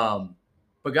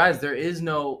 But guys, there is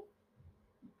no.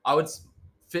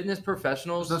 Fitness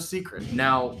professionals. There's no secret.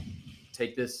 Now,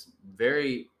 take this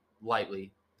very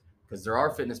lightly, because there are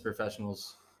fitness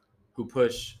professionals who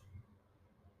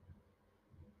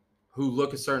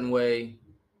look a certain way,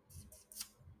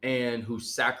 and who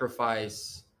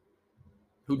sacrifice.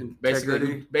 Who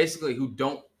basically who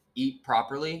don't eat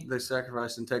properly. They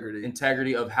sacrifice integrity.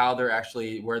 Integrity of how they're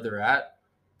actually where they're at.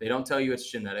 They don't tell you it's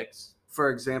genetics. For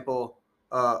example,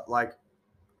 like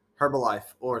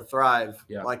Herbalife or Thrive.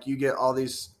 Yeah. Like you get all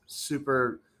these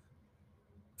super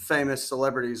famous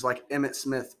celebrities. Like Emmitt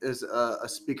Smith is a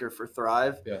speaker for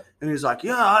Thrive. Yeah. And he's like,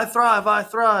 yeah, I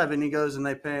thrive. And he goes and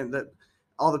they pay him that.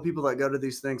 All the people that go to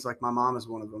these things, like my mom is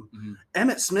one of them. Mm-hmm.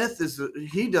 Emmitt Smith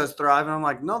he does thrive. And I'm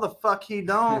like, no, the fuck he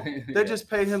don't. They just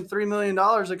paid him $3 million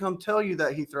to come tell you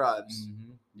that he thrives.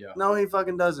 Mm-hmm. Yeah. No, he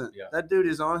fucking doesn't. Yeah. That dude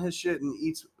is on his shit and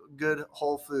eats good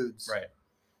whole foods. Right.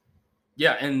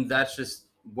 Yeah. And that's just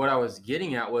what I was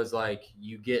getting at was like,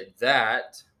 you get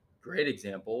that great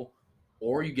example,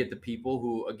 or you get the people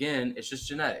who, again, it's just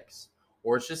genetics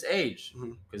or it's just age.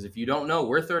 Because if you don't know,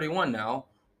 we're 31 now.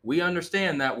 We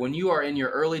understand that when you are in your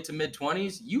early to mid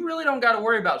 20s, you really don't got to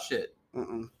worry about shit.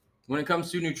 when it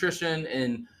comes to nutrition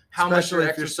and how Especially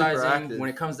much if you're you're super exercising, active. when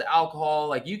it comes to alcohol,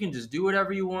 like you can just do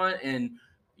whatever you want and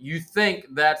you think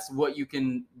that's what you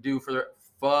can do for the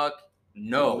fuck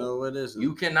no. No, it isn't.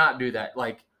 You cannot do that.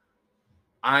 Like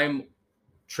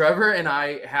Trevor and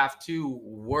I have to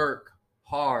work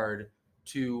hard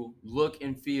to look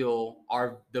and feel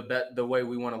the way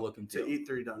we want to look and feel. To eat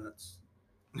 3 donuts.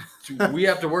 We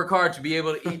have to work hard to be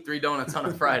able to eat 3 donuts on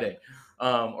a Friday,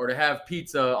 or to have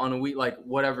pizza on a week, like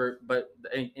whatever. But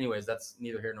anyways, that's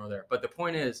neither here nor there. But the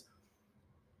point is,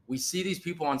 we see these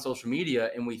people on social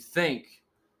media and we think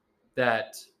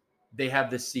that they have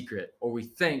this secret, or we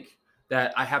think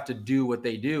that I have to do what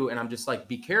they do. And I'm just like,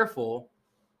 be careful,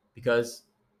 because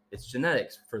it's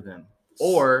genetics for them,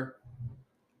 or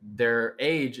their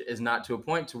age is not to a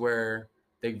point to where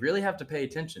they really have to pay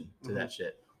attention to that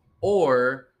shit,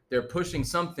 or they're pushing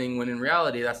something when in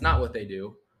reality that's not what they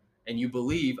do. And you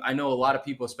believe, I know a lot of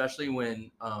people, especially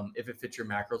when If It Fits Your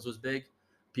Macros was big,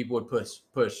 people would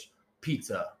push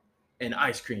pizza and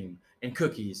ice cream and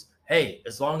cookies. Hey,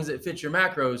 as long as it fits your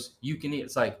macros, you can eat.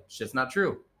 It's like, shit's not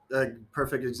true. A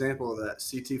perfect example of that,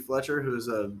 CT Fletcher, who's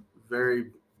a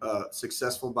very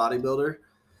successful bodybuilder.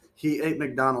 He ate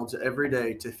McDonald's every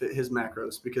day to fit his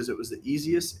macros because it was the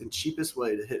easiest and cheapest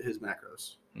way to hit his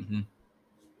macros. Mm-hmm.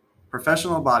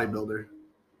 Professional bodybuilder,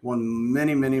 won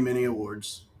many, many, many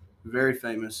awards, very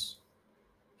famous.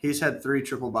 He's had 3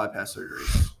 triple bypass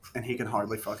surgeries, and he can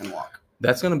hardly fucking walk.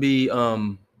 That's going to be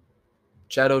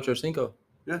Chad Ochocinco.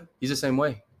 Yeah. He's the same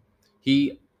way.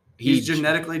 He's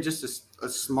genetically just a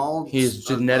small... He is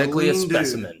genetically a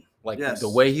specimen. Dude. Like, yes. The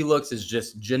way he looks is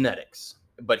just genetics.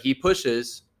 But he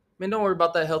pushes, man, don't worry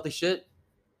about that healthy shit.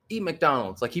 Eat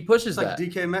McDonald's. Like, he pushes it's like that.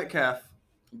 DK Metcalf.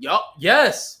 Yup.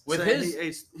 Yes. With saying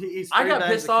his... He eats I got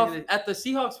bags pissed of off candy. at the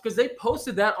Seahawks because they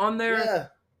posted that on their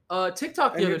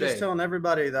TikTok the and other you're just day. telling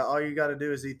everybody that all you got to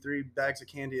do is eat 3 bags of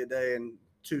candy a day and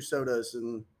 2 sodas,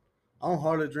 and I don't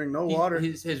hardly drink no water.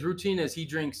 His routine is he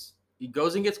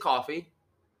goes and gets coffee,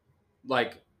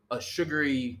 like a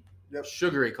sugary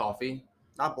coffee.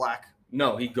 Not black.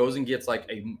 No, he goes and gets like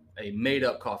a made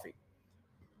up coffee.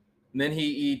 And then he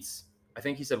eats, I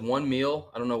think he said 1 meal.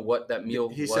 I don't know what that meal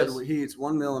was. He said he eats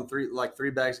 1 meal and 3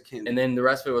 bags of candy. And then the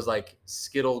rest of it was like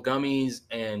Skittle gummies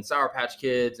and Sour Patch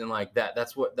Kids and like that.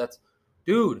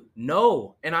 Dude,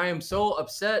 no. And I am so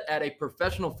upset at a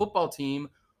professional football team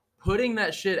putting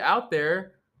that shit out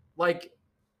there. Like,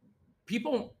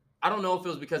 people, I don't know if it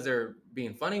was because they're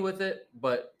being funny with it,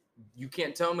 but you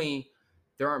can't tell me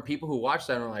there aren't people who watch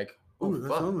that and are like, oh, that's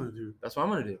what I'm going to do. That's what I'm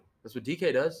going to do. That's what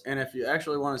DK does. And if you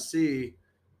actually want to see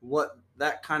what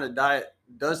that kind of diet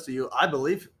does to you, I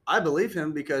believe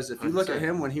him, because if you look at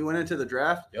him when he went into the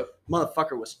draft,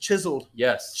 motherfucker was chiseled.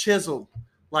 Yes. Chiseled.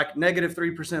 Like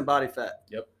 -3% body fat.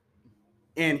 Yep.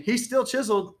 And he's still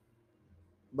chiseled,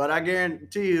 but I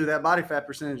guarantee you that body fat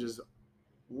percentage is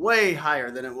way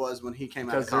higher than it was when he came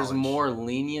out of college. Because there's more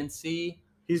leniency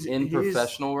in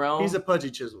professional realm. He's a pudgy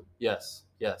chisel. Yes.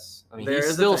 I mean, There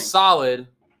he's still solid.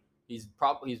 He's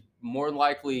more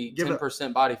likely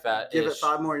 10% body fat. Give it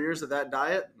 5 more years of that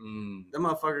diet, that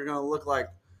motherfucker gonna look like,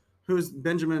 who's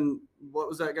Benjamin? What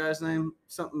was that guy's name?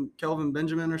 Something Kelvin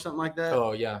Benjamin or something like that.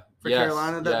 Oh yeah, for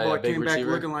Carolina, that boy came back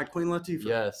receiver. looking like Queen Latifah.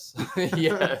 Yes,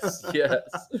 yes.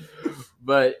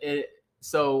 But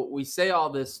so we say all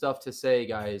this stuff to say,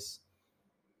 guys,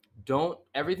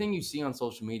 everything you see on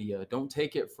social media, don't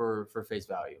take it for face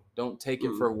value. Don't take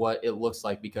it for what it looks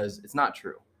like, because it's not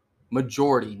true.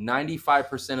 Majority,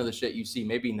 95% of the shit you see,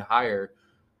 maybe higher,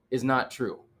 is not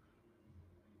true.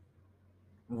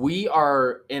 We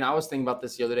are, and I was thinking about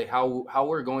this the other day, how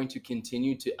we're going to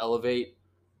continue to elevate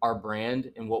our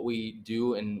brand and what we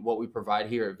do and what we provide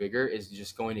here at Vigor is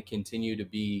just going to continue to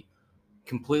be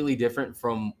completely different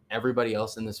from everybody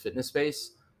else in this fitness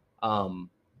space.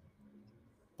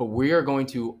 But we are going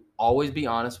to always be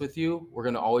honest with you. We're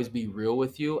going to always be real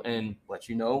with you and let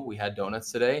you know we had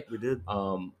donuts today. We did.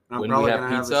 When we have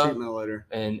pizza, have a later.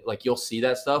 And like you'll see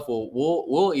that stuff.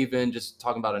 We'll even, just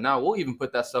talking about it now, we'll even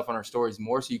put that stuff on our stories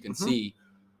more so you can see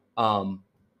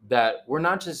that we're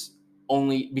not just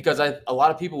only, because a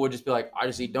lot of people would just be like, I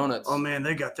just eat donuts. Oh man,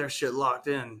 they got their shit locked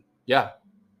in. Yeah.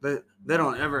 They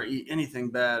don't ever eat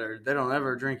anything bad, or they don't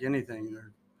ever drink anything,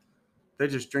 or they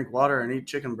just drink water and eat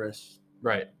chicken breasts.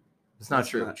 Right. It's not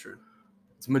true. Not true.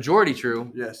 It's majority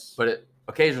true. Yes. But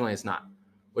occasionally it's not,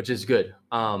 which is good.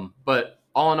 But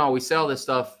all in all, we say all this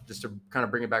stuff just to kind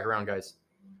of bring it back around, guys.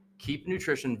 Keep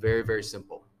nutrition very, very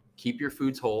simple. Keep your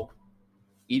foods whole.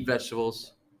 Eat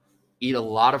vegetables. Eat a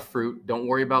lot of fruit. Don't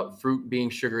worry about fruit being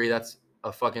sugary. That's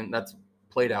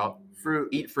played out. Fruit.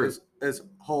 Eat fruit. Is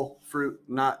whole fruit,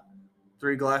 not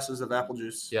 3 glasses of apple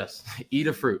juice. Yes. Eat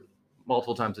a fruit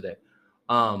multiple times a day.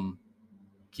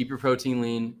 Keep your protein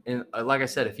lean. And like I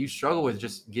said, if you struggle with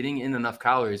just getting in enough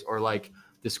calories, or like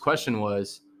this question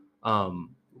was,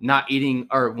 not eating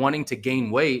or wanting to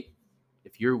gain weight,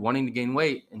 if you're wanting to gain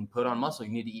weight and put on muscle,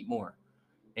 you need to eat more.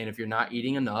 And if you're not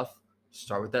eating enough,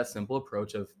 start with that simple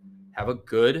approach of have a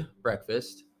good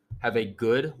breakfast, have a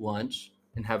good lunch,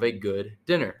 and have a good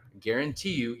dinner. I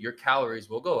guarantee you your calories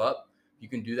will go up. You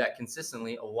can do that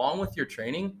consistently along with your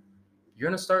training. You're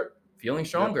going to start feeling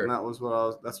stronger.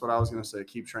 Yep, that's what I was going to say.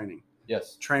 Keep training.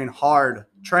 Yes. Train hard.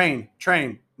 Train,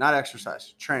 not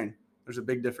exercise. Train. There's a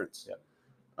big difference. Yep.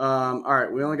 All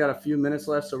right. We only got a few minutes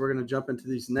left, so we're going to jump into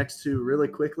these next 2 really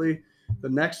quickly. The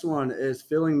next one is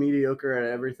feeling mediocre at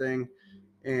everything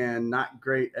and not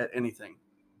great at anything.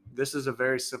 This is a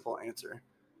very simple answer.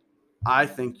 I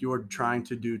think you're trying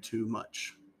to do too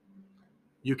much.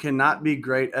 You cannot be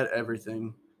great at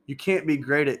everything. You can't be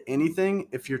great at anything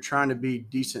if you're trying to be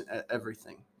decent at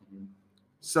everything. Mm-hmm.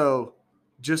 So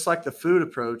just like the food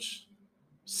approach,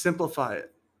 simplify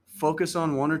it. Focus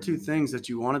on 1 or 2 things that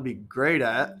you want to be great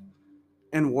at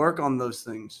and work on those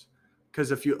things.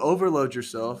 Because if you overload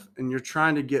yourself and you're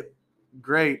trying to get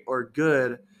great or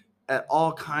good at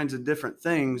all kinds of different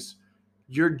things,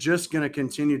 you're just going to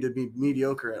continue to be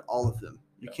mediocre at all of them.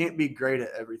 You can't be great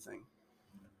at everything.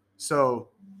 So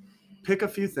pick a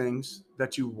few things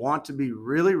that you want to be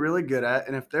really, really good at.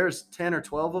 And if there's 10 or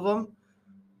 12 of them,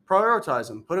 prioritize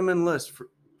them. Put them in a list.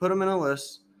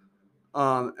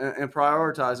 And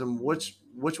prioritize them.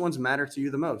 Which ones matter to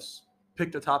you the most?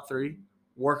 Pick the top 3.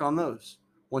 Work on those.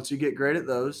 Once you get great at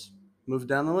those, move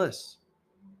down the list.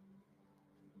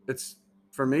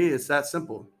 For me, it's that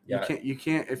simple. Yeah. You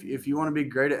can't if you want to be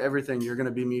great at everything, you're going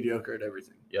to be mediocre at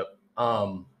everything. Yep.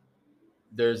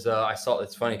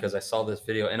 It's funny because I saw this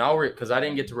video, and because I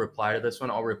didn't get to reply to this one,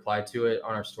 I'll reply to it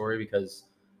on our story because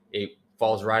it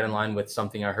falls right in line with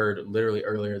something I heard literally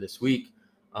earlier this week.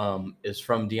 Is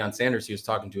from Deion Sanders. He was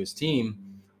talking to his team.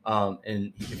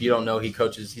 And if you don't know,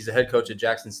 he's a head coach at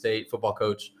Jackson State, football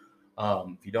coach.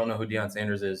 If you don't know who Deion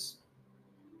Sanders is,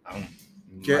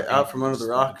 get out from under the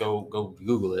rock. Go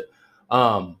Google it.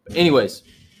 Anyways,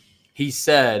 he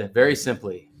said very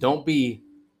simply, don't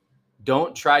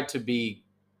try to be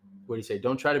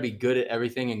good at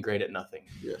everything and great at nothing.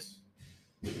 Yes.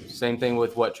 Same thing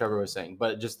with what Trevor was saying,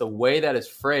 but just the way that is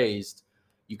phrased,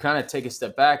 you kind of take a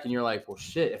step back and you're like, well,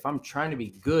 shit, if I'm trying to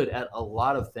be good at a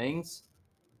lot of things,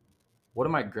 what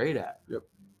am I great at? Yep.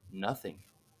 Nothing.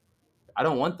 I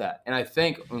don't want that. And I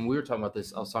think when we were talking about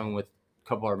this, I was talking with a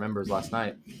couple of our members last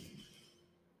night.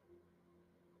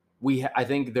 I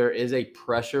think there is a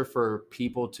pressure for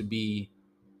people to be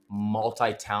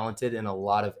multi-talented in a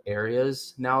lot of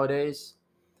areas nowadays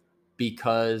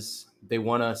because they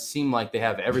want to seem like they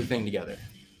have everything together.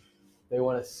 They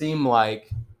want to seem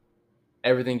like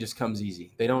everything just comes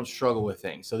easy. They don't struggle with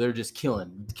things. So they're just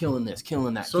killing this,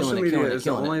 killing that, Social killing media it, is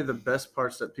only the best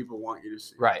parts that people want you to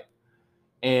see. Right.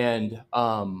 And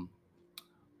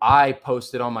I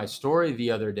posted on my story the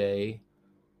other day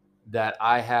that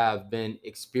I have been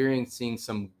experiencing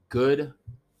some good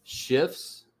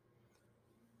shifts.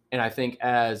 And I think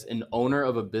as an owner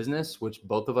of a business, which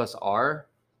both of us are,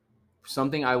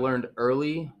 something I learned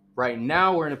early, right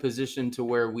now we're in a position to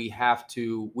where we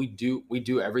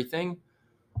do everything.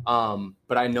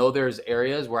 But I know there's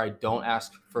areas where I don't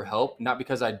ask for help, not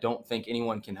because I don't think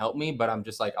anyone can help me, but I'm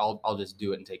just like, I'll just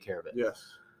do it and take care of it. Yes.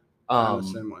 I'm the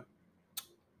same way.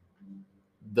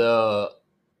 The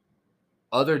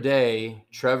other day,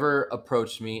 Trevor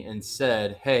approached me and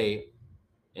said, hey,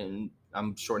 and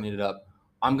I'm shortening it up,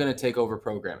 I'm going to take over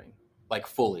programming, like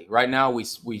fully. Right now,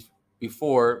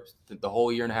 before the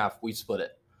whole year and a half, we split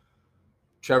it.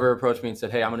 Trevor approached me and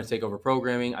said, hey, I'm going to take over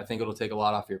programming. I think it'll take a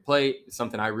lot off your plate. It's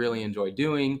something I really enjoy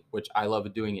doing, which I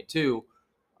love doing it too.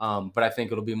 But I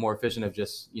think it'll be more efficient if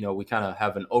just, we kind of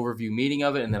have an overview meeting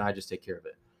of it and then I just take care of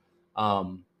it.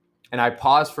 And I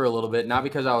paused for a little bit, not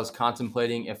because I was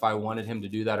contemplating if I wanted him to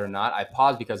do that or not. I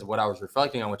paused because of what I was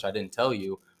reflecting on, which I didn't tell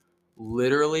you.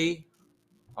 Literally,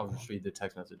 I'll just read the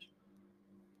text message.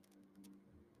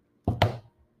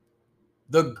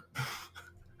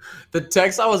 The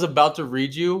text I was about to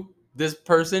read you, this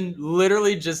person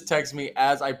literally just texted me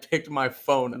as I picked my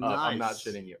phone up. Nice. I'm not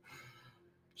shitting you.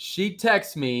 She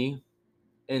texted me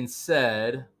and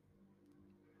said,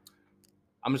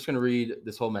 I'm just going to read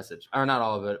this whole message. Or not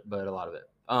all of it, but a lot of it.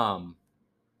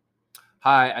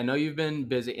 Hi, I know you've been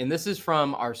busy. And this is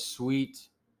from our sweet,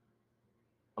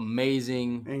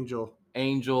 amazing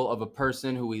angel of a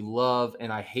person who we love.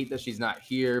 And I hate that she's not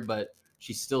here, but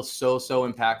she's still so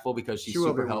impactful because she's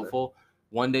super helpful.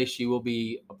 one day she will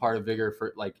be a part of Vigor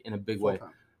for like in a big way.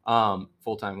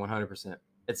 Full time, 100%.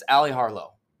 It's Allie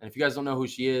Harlow. And if you guys don't know who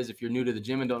she is, if you're new to the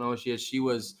gym and don't know who she is, she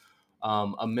was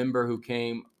a member who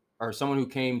came, or someone who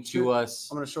came to us.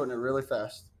 I'm going to shorten it really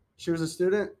fast. She was a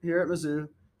student here at Mizzou.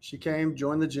 She came,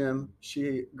 joined the gym.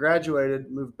 She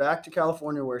graduated, moved back to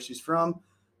California where she's from,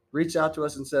 reached out to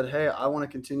us and said, hey, I want to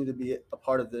continue to be a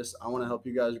part of this. I want to help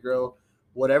you guys grow.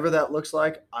 Whatever that looks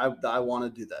like, I want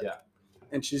to do that. Yeah.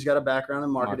 And she's got a background in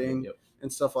marketing yep.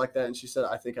 and stuff like that. And she said,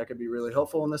 I think I could be really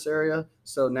helpful in this area.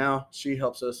 So now she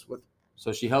helps us with.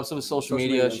 So she helps us with social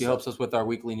media. She helps us with our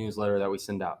weekly newsletter that we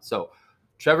send out. So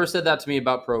Trevor said that to me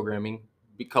about programming.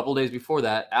 A couple days before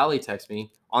that, Allie texted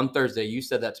me on Thursday. You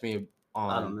said that to me on,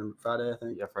 I don't remember, Friday, I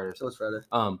think. Yeah, Friday. So it's Friday.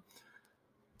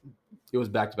 It was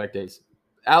back-to-back days.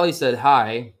 Allie said,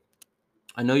 hi,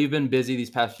 I know you've been busy these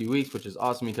past few weeks, which is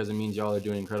awesome because it means y'all are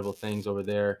doing incredible things over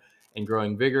there and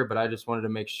growing Vigor, but I just wanted to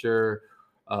make sure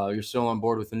you're still on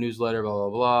board with the newsletter, blah, blah,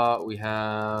 blah. We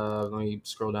have, let me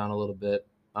scroll down a little bit.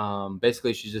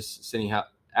 Basically, she's just saying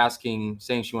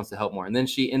she wants to help more. And then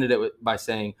she ended it by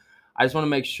saying, I just want to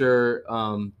make sure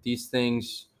these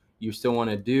things you still want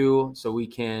to do so we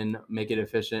can make it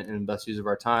efficient and best use of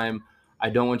our time. I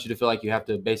don't want you to feel like you have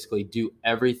to basically do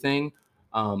everything.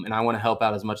 And I want to help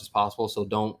out as much as possible. So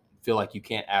don't feel like you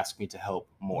can't ask me to help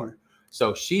more. Mm-hmm.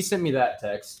 So she sent me that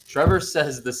text. Trevor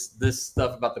says this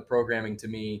stuff about the programming to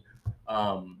me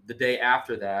the day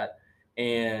after that.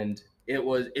 And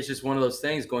it's just one of those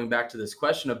things going back to this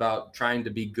question about trying to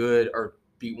be good or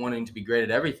wanting to be great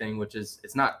at everything, which is,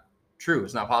 it's not true.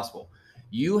 It's not possible.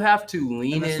 You have to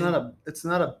lean in. It's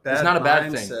not a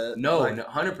bad thing. No,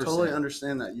 100%. Totally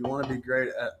understand that. You want to be great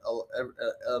at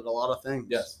a lot of things.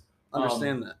 Yes.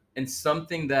 Understand that. And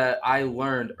something that I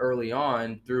learned early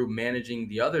on through managing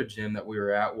the other gym that we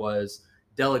were at was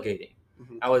delegating.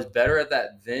 Mm-hmm. I was better at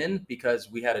that then because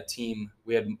we had a team.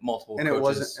 We had multiple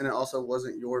coaches. And it also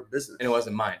wasn't your business. And it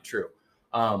wasn't mine. True.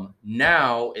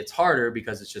 Now it's harder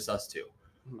because it's just us two.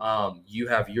 You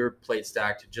have your plate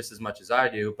stacked just as much as I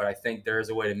do, but I think there is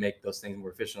a way to make those things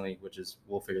more efficiently, which is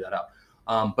we'll figure that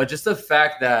out. But just the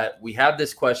fact that we have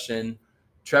this question,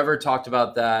 Trevor talked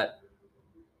about that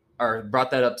or brought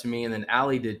that up to me, and then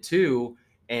Allie did too.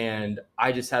 And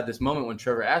I just had this moment when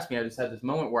Trevor asked me, I just had this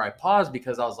moment where I paused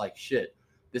because I was like, shit,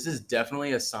 this is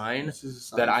definitely a sign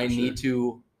that I need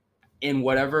to, in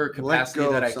whatever capacity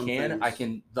that I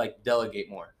can like delegate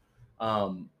more.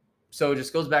 So it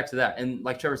just goes back to that. And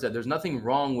like Trevor said, there's nothing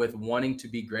wrong with wanting to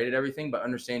be great at everything, but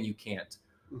understand you can't.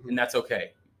 Mm-hmm. And that's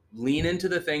okay. Lean into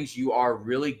the things you are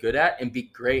really good at and be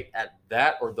great at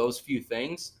that or those few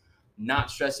things,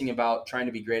 not stressing about trying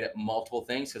to be great at multiple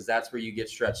things because that's where you get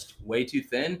stretched way too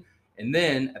thin. And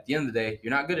then at the end of the day,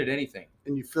 you're not good at anything.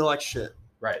 And you feel like shit.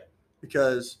 Right.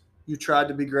 Because you tried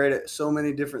to be great at so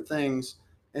many different things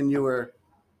and you were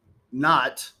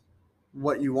not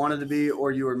what you wanted to be,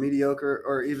 or you were mediocre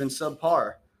or even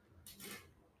subpar.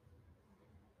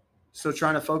 So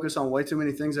trying to focus on way too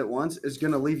many things at once is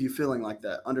going to leave you feeling like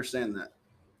that. Understand that.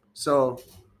 So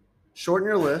shorten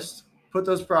your list, put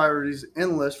those priorities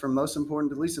in list from most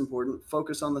important to least important,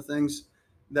 focus on the things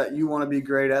that you want to be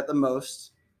great at the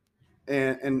most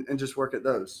and just work at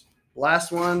those.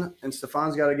 Last one, and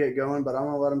Stefan's got to get going, but I'm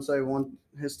going to let him say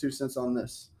his 2 cents on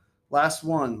this. Last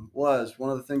one was one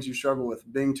of the things you struggle with,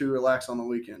 being too relaxed on the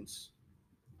weekends.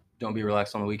 Don't be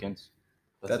relaxed on the weekends.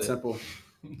 That's simple.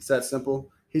 It's that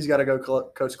simple. He's got to go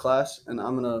coach class, and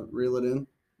I'm going to reel it in.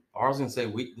 I was going to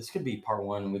say, this could be part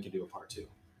 1, and we could do a part 2.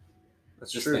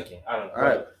 That's just true. Thinking. I don't know. All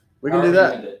right. We can do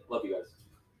that. Love you guys.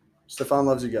 Stefan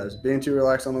loves you guys. Being too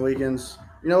relaxed on the weekends.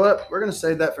 You know what? We're going to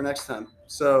save that for next time.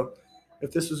 So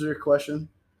if this was your question,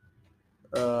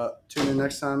 tune in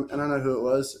next time. And I know who it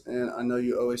was, and I know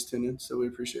you always tune in, so we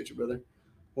appreciate you, brother.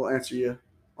 We'll answer you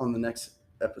on the next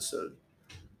episode.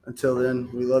 Until then,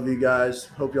 we love you guys.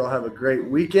 Hope y'all have a great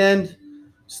weekend.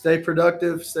 Stay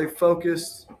productive, stay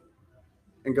focused,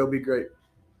 and go be great.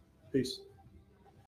 Peace.